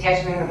 the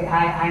attachment of the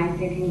I'm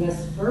thinking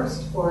this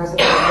first, or is it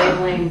like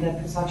labeling the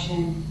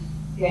perception,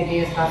 the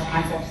ideas, thoughts,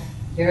 concepts?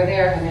 They're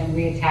there, and then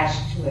we attach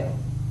to it.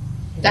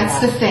 That's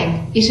the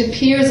thing. It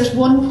appears at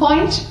one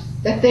point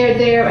that they're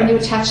there and you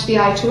attach the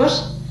I to it,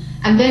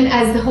 and then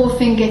as the whole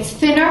thing gets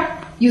thinner,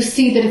 you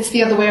see that it's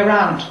the other way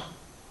around.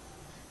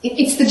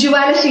 It's the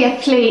duality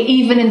at play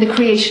even in the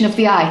creation of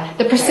the I.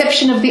 The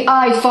perception of the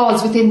I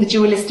falls within the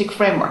dualistic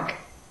framework.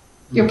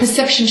 Your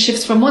perception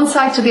shifts from one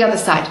side to the other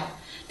side.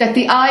 That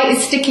the I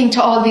is sticking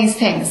to all these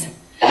things.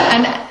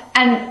 And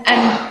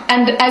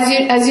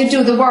as you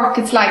do the work,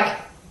 it's like,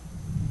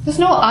 there's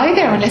no I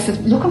there unless it's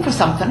looking for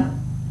something.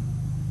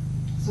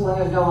 So when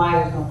there's no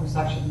I, there's no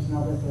perception, there's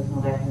no this, there's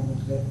no that,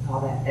 there's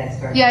all that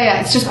starts. Yeah,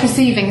 it's just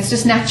perceiving, it's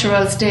just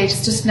natural state,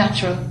 it's just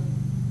natural.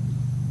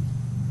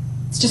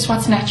 It's just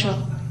what's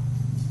natural.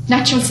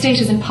 Natural state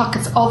is in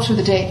pockets all through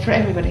the day for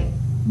everybody.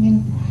 I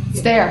mean,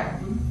 it's there.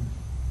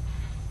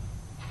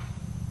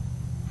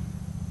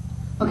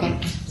 Okay,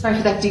 sorry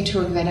for that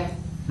detour, Veda.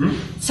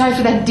 Sorry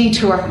for that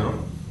detour.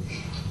 No.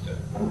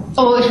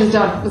 Oh, it was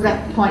done. Was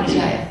that the point?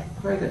 Yeah.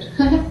 Very good.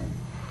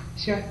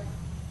 Sure.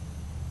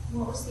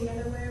 What was the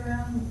other way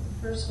around?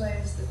 The first way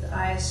is that the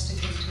I is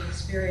sticking to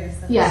experience.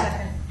 Then Yeah. the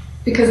second.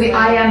 Because the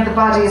I am the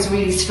body is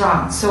really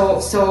strong. So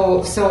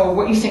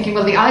what you're thinking,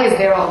 well, the I is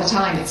there all the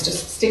time. It's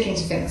just sticking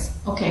to things.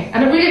 Okay.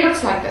 And it really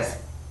looks like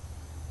this.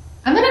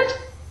 And then it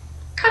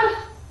kind of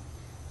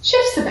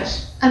shifts a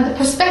bit. And the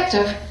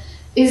perspective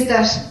is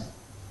that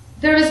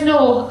there is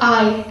no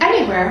I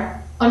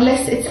anywhere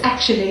unless it's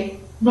actually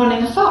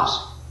running a thought.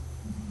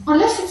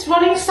 Unless it's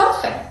running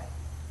something.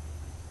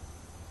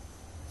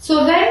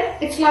 So then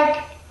it's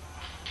like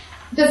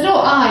there's no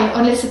I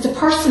unless it's a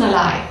personal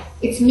I.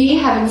 It's me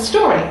having a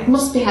story. It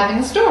must be having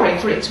a story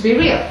for it to be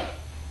real.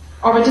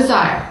 Or a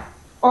desire.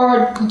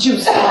 Or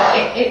juice. Or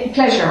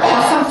pleasure.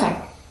 Or something.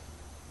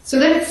 So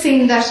then it's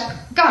seen that,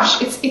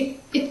 gosh,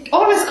 it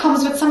always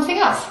comes with something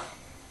else.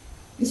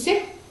 You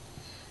see?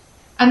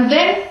 And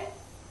then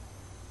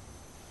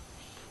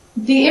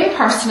the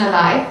impersonal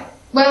I,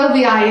 well,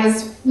 the I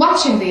is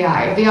watching the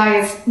I. The I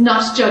is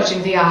not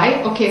judging the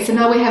I. Okay, so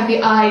now we have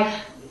the I.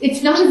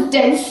 It's not as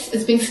dense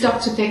as being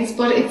stuck to things,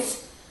 but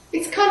it's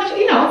kind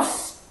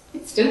of,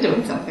 it's still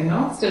doing something,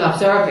 no? It's still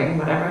observing,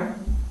 whatever,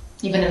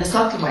 even in a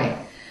subtle way.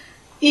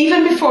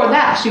 Even before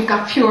that, you've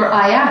got pure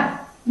I am.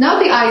 Now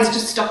the I is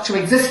just stuck to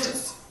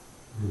existence.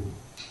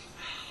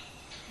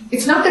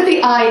 It's not that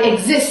the I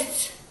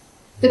exists.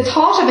 The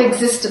thought of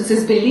existence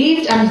is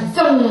believed and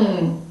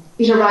then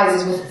it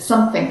arises with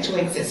something to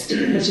exist,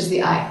 which is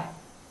the I.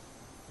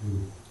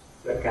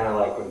 Is that kind of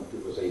like when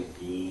people say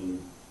being?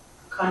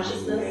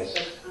 Consciousness?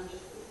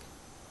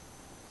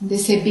 They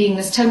say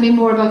beingness. Tell me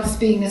more about this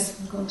beingness.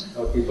 I'm going to...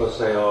 Oh, people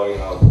say, oh, you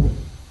know,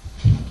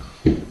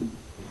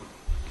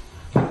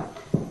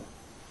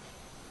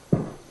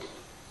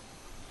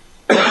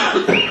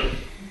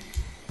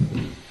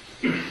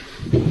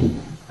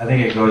 I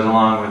think it goes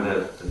along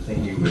with the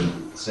thing you were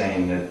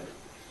saying that,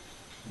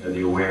 you know,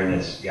 the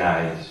awareness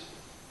guys,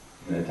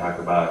 when they talk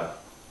about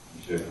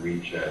you should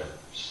reach a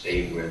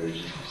state where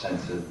there's just a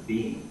sense of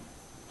being.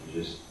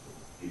 You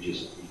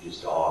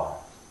just are.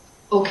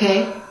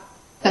 Okay.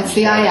 That's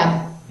the I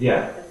am.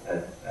 Yeah,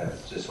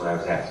 that's just what I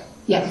was asking.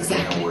 Yeah, There's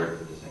exactly. no word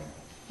for the same thing.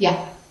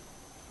 Yeah.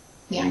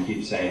 Yeah. You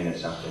keep saying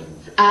there's something.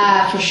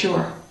 For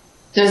sure.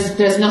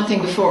 There's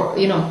nothing before,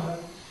 you know,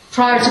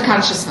 prior to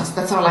consciousness,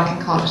 that's all I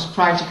can call it,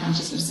 prior to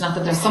consciousness. It's not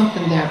that there's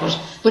something there,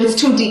 but it's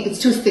too deep, it's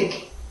too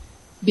thick.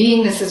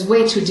 Beingness is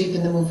way too deep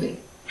in the movie.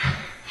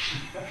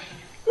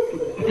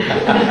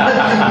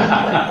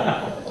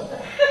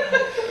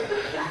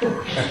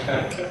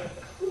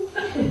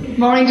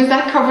 Maureen, does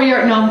that cover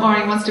your... No,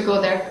 Maureen wants to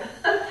go there.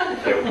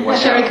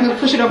 Sherry, can we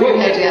push it over your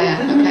head?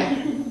 Yeah, okay.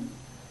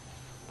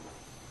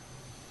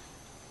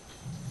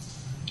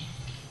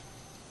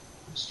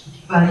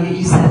 Well,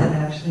 you said that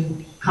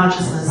actually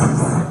consciousness is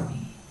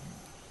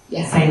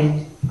the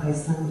same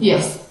place.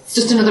 Yes, it's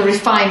just another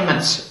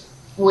refinement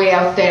way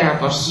out there,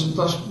 but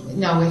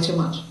no, way too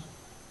much.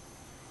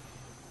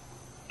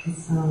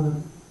 So,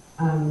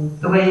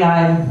 the way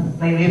I'm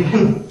lately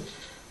been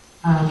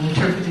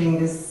interpreting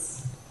this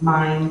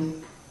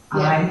mind,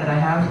 I that I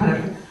have,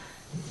 whatever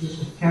you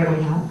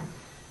apparently have,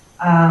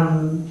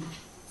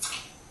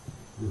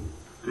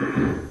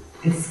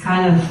 it's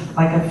kind of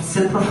like I've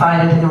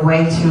simplified it in a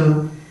way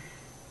to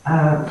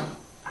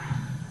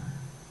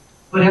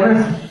whenever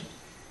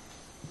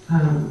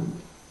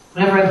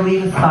I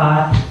believe a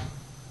thought,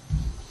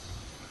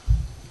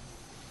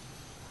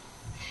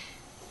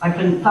 like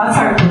when thoughts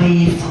aren't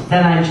believed,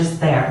 then I'm just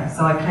there.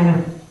 So I kind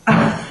of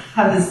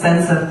have this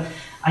sense of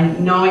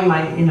knowing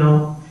my, you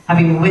know,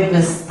 having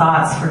witnessed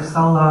thoughts for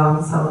so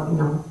long, so, you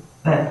know,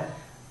 that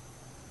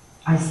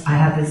I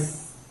have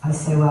this, I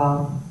say,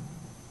 well,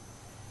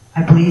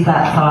 I believe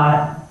that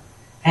thought,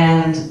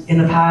 and in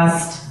the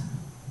past,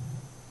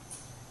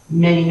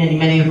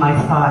 many of my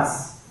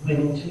thoughts went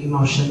into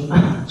emotion.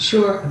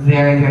 Sure.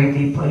 Very, very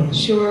deeply.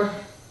 Sure.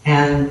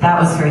 And that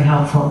was very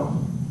helpful.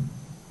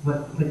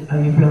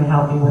 You've really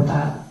helped me with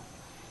that.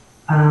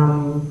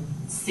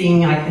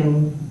 Seeing I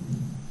can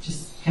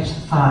just catch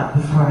the thought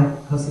before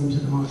it goes into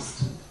the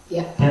most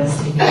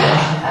devastating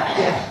emotion.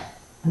 Yeah.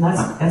 And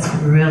that's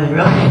been really,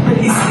 really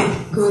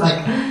amazing. Good. It's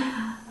like,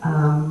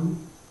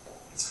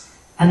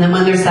 and then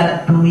when there's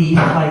that belief,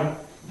 like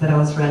that I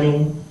was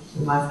running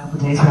the last couple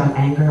of days around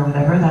anger or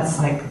whatever, that's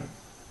like,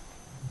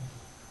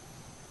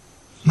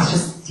 it's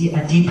just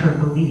a deeper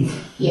belief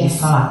in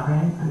thought,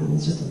 right? I mean,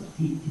 it's just a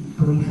deep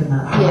belief in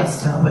that thought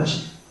still,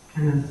 which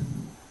kind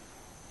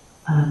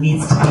of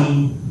needs to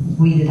be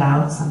weeded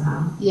out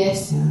somehow.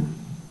 Yes. Yeah.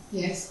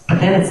 Yes. But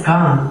then it's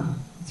gone.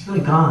 It's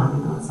really gone.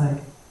 You know, it's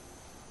like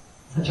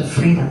such a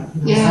freedom.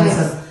 You know,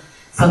 sense of,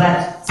 so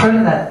that sort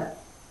of that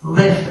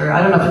lift, or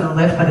I don't know if it's a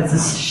lift, but it's a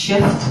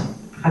shift,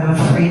 kind of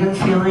a freedom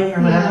feeling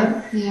or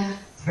whatever. Yeah.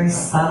 It's very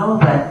subtle,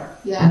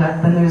 but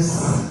then there's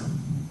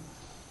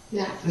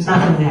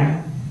nothing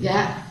there.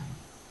 Yeah.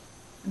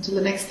 Until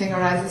the next thing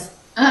arises.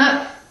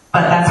 But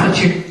that's what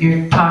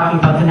you're talking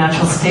about. The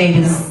natural state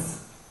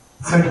is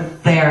sort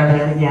of there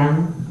then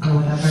again, or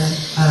whatever.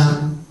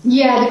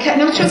 The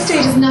natural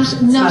state is not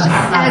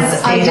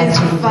as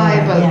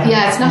identifiable.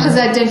 It's not as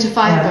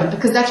identifiable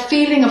because that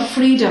feeling of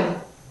freedom,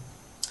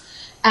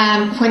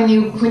 when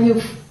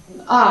you've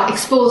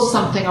exposed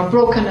something or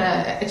broken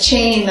a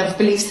chain of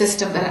belief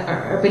system that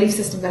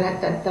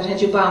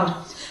had you bound,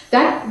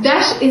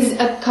 that is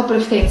a couple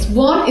of things.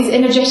 One is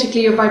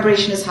energetically your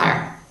vibration is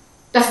higher.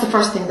 That's the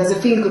first thing. There's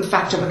a feel-good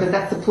factor because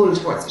that's the pull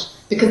towards it.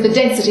 Because the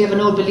density of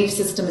an old belief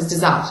system is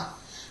dissolved.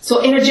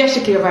 So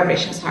energetically your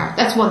vibration is higher.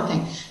 That's one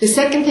thing. The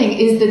second thing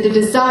is that the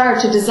desire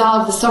to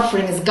dissolve the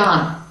suffering is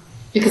gone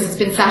because it's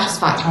been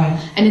satisfied.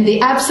 Right. And in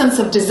the absence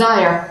of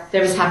desire,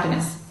 there is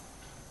happiness.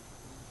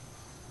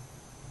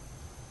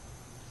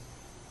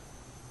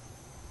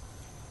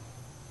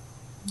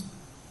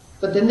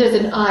 But then there's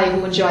an I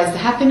who enjoys the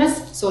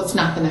happiness, so it's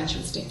not the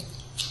natural state.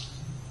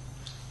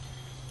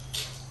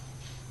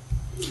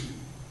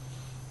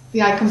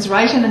 The I comes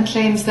right in and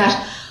claims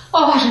that,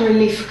 oh, what a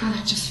relief, God,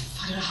 I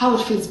don't know how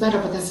it feels better,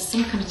 but there's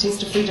some kind of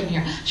taste of freedom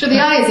here. Sure, the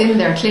I is in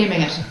there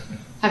claiming it,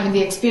 having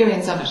the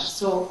experience of it,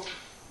 so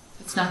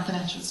it's not the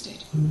natural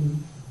state. Mm-hmm.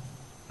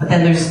 But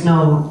then at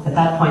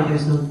that point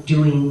there's no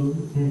doing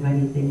of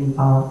anything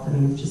involved. I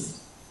mean, it's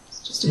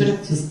just a bit of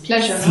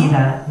pleasure. See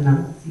that.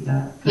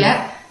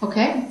 Yeah,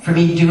 okay. For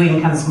me, doing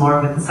comes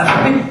more with the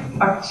suffering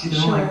part,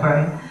 Sure. like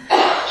where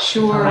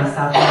Sure. Tell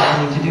myself what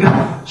I need to do.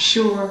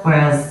 Sure.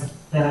 Whereas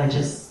then I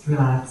just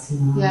relax, you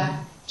know. Yeah.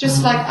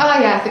 Just like,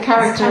 the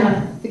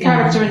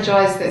character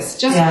enjoys this.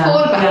 Just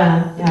pull back.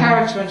 Yeah, the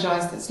character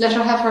enjoys this. Let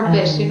her have her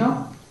bit, you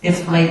know?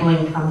 If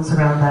labeling comes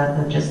around that,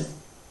 then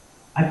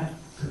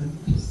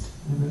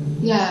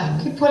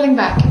keep pulling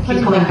back.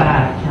 Keep pulling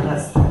back.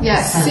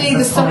 Yeah, see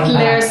the subtle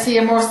layer, see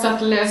a more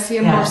subtle layer, see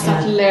a more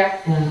subtle layer.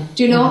 Yeah.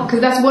 Do you know?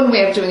 Because that's one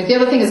way of doing it. The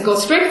other thing is go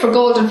straight for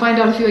gold and find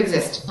out if you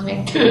exist. I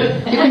mean, you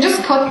can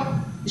just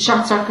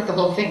short circuit the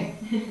whole thing.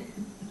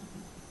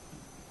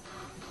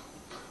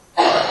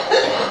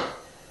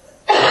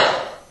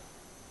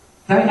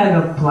 Very kind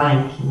of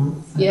blank, you know.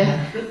 So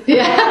yeah.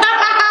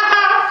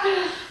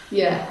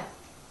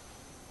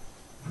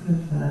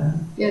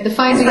 The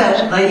finding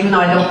out. Like, even though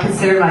I don't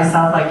consider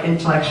myself like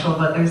intellectual,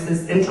 but there's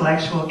this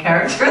intellectual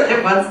character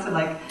that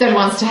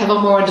wants to have a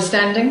more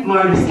understanding.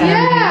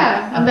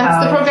 Yeah, and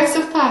that's the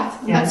progressive path.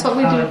 And that's what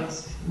we do.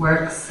 It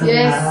works. And,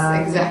 yes,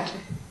 exactly.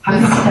 How do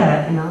you say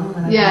that, you know?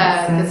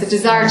 There's a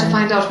desire to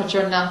find out what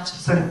you're not.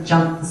 Sort of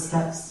jump the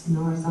steps, you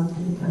know, or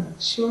something.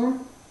 Sure.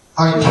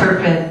 Or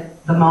interpret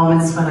the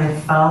moments when I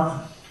felt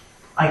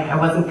like I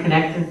wasn't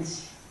connected.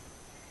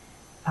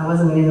 I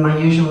wasn't in my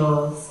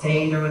usual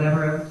state or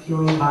whatever,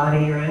 feeling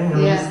body or anything.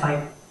 I'm just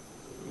like,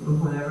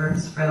 whatever,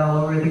 spread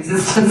all over the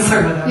existence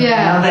or whatever.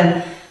 Yeah. You know,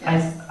 then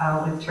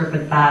I'll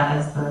interpret that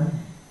as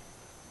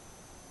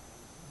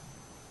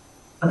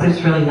but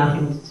there's really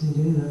nothing to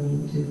do. I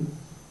mean,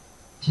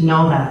 to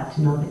know that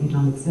you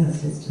don't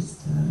exist. It's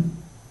just.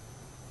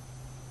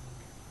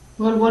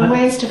 Well, one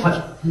way is to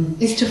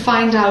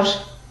find out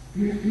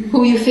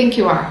who you think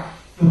you are.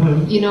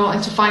 Mm-hmm. You know,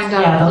 and to find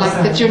out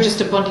that you're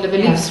just a bundle of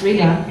beliefs, really,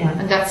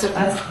 and that's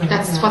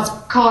what's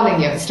calling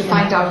you, is to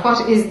find out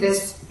what is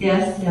this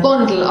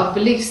bundle of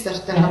beliefs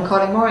that I'm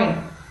calling Maureen.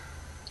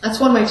 That's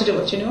one way to do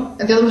it, you know,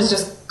 and the other one is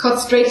just cut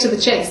straight to the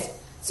chase.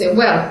 Say,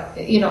 well,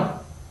 you know,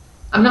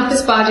 I'm not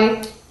this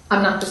body,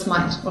 I'm not this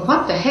mind. Well,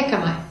 what the heck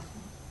am I?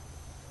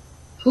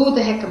 Who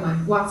the heck am I?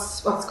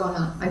 What's going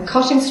on? I'm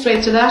cutting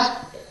straight to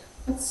that.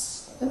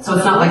 So it's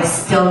not like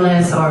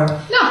stillness or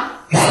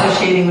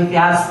associating with the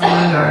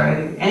absolute or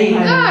any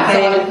kind of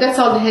thing. That's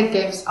all the head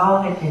games.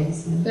 All head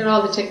games. Yeah. They're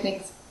all the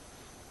techniques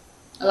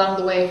along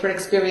the way for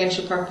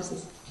experiential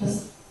purposes.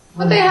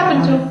 What they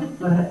happen to.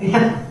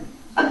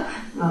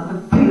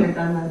 I've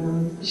done that.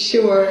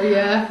 Sure,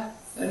 yeah.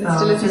 And it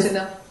still isn't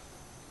enough.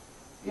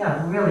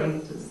 Yeah,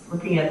 really, just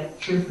looking at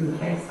truth in the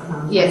face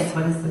somehow. Yes.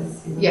 What is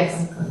this? You know,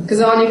 yes.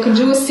 Because all you can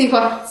do is see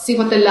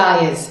what the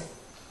lie is.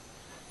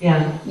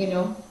 Yeah. You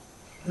know?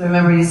 I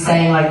remember you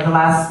saying, like, the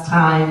last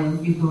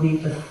time you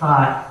believed a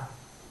thought,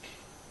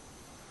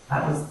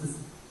 that was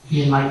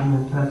the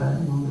enlightenment or the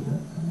moment of.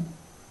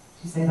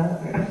 Did you say that?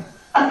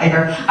 I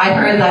heard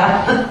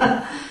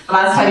that. The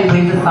last time you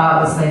believed a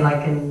thought was, say,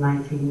 like in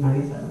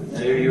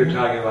 1997. You were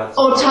talking about.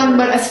 Talking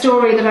about a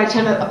story that I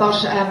tell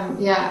about. And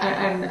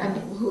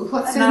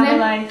what's his name?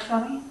 Anamalai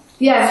Swami.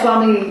 Yeah,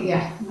 Swami.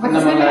 Yeah. What's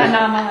his name?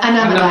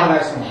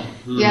 Anamalai Swami.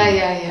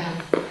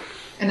 Yeah.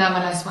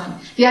 Anamalai Swami.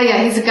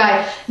 Yeah. He's a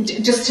guy.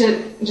 Just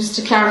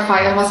to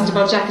clarify, it wasn't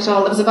about Jack at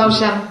all. It was about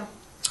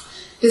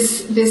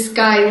this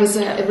guy was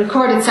a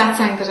recorded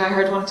satsang that I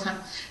heard one time.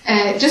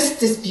 Just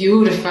this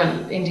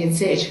beautiful Indian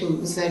sage who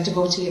was a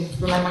devotee of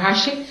Ramana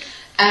Maharshi,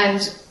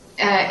 and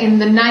in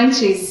the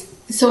 90s,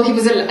 so he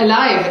was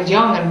alive and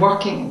young and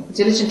working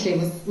diligently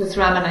with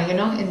Ramana, you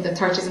know, in the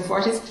 30s and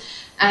 40s.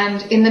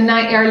 And in the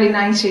early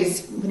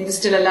 90s, when he was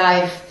still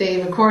alive,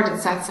 they recorded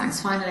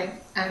satsangs finally.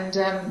 And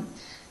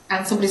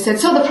somebody said,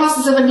 so the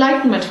process of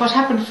enlightenment, what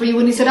happened for you?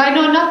 And he said, I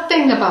know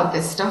nothing about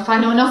this stuff. I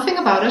know nothing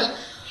about it.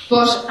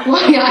 But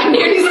I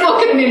nearly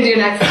spoke in an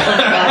Indian accent.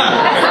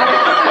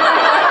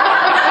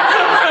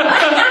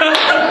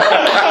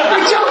 We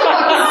joke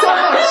about this so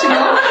much, you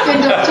know. We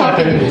end up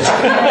talking.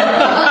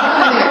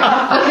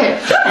 Okay.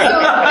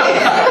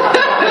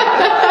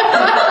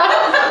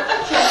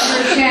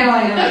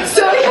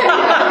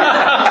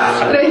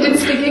 But I didn't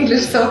speak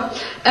English, so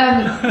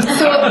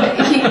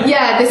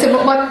they said,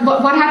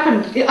 what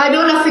happened? I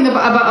know nothing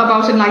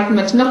about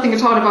enlightenment, nothing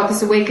at all about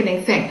this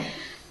awakening thing.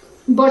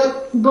 But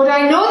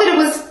I know that it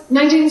was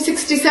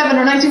 1967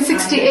 or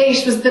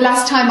 1968 was the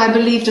last time I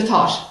believed a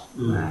thought.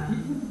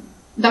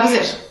 That was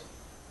it.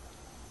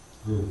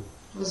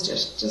 It was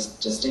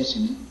just it,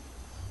 you know.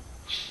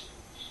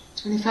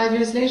 25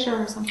 years later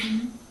or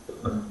something.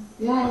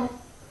 Yeah.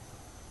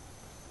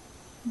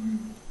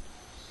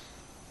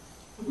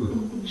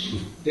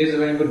 There's a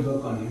very good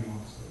book on him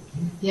also.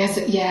 Yes,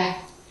 yeah.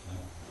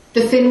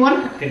 The thin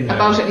one?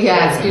 About it?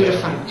 Yeah, it's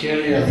beautiful.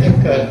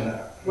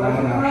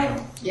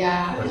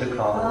 Yeah. What's it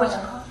called?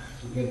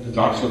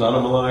 Talks with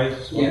Anamalai?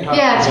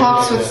 Yeah,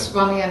 Talks with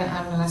Swami and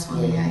Anamalai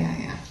Swami. Yeah.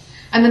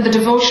 And then the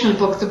devotional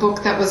book, the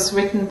book that was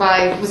written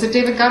by, was it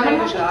David Godwin?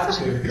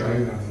 David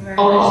Godwin.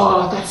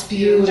 Oh, that's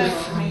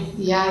beautiful.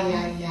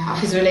 Yeah. Of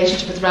his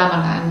relationship with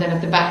Ramana, and then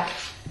at the back.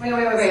 Wait.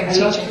 I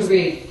love to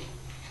read.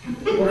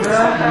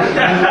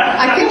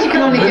 I think you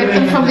can only get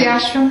them from the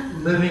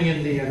ashram. Living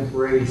in the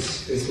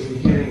Embrace is the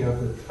beginning of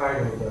the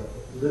title, but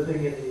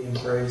living in the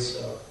embrace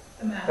of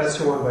The mask. That's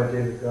the one by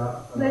David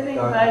Living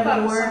by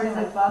the words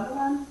of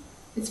Bhagavan.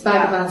 It's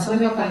Bhagavan, so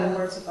Living look by the on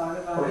words of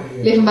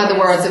Bhagavan. Living by the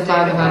words of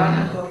David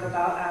Bhagavan Bhagavan. book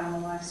about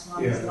animal life,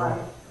 Swami's Yeah. life.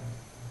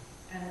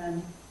 And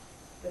then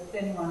the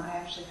thin one I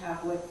actually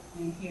have with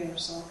me here,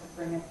 so I could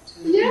bring it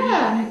to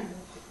Yeah.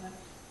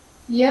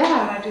 Yeah.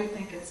 But I do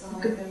think it's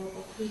only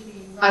available through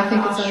the I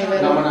think it's only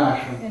available. Ramana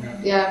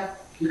Ashram. Yeah.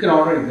 You can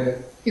order it there.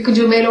 You can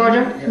do a mail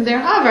order from there?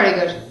 Ah, very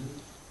good.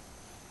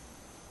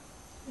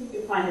 You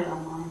can find it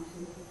online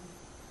too.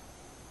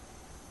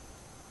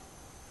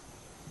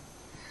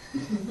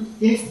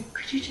 Yes.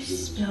 Could you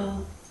just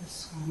spell the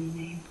Swami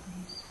name,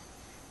 please?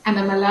 And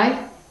am I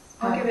alive?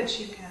 I'll give it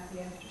to you, Kathy,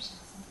 after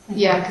something.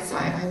 Yeah, because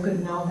I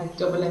wouldn't know, like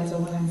double ends or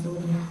one ends, I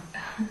wouldn't know.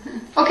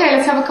 Okay,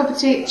 let's have a cup of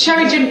tea.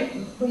 Sherry,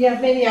 Well, yeah,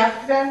 maybe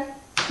after that.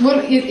 well,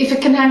 if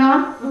it can hang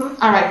on?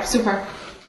 All right, super.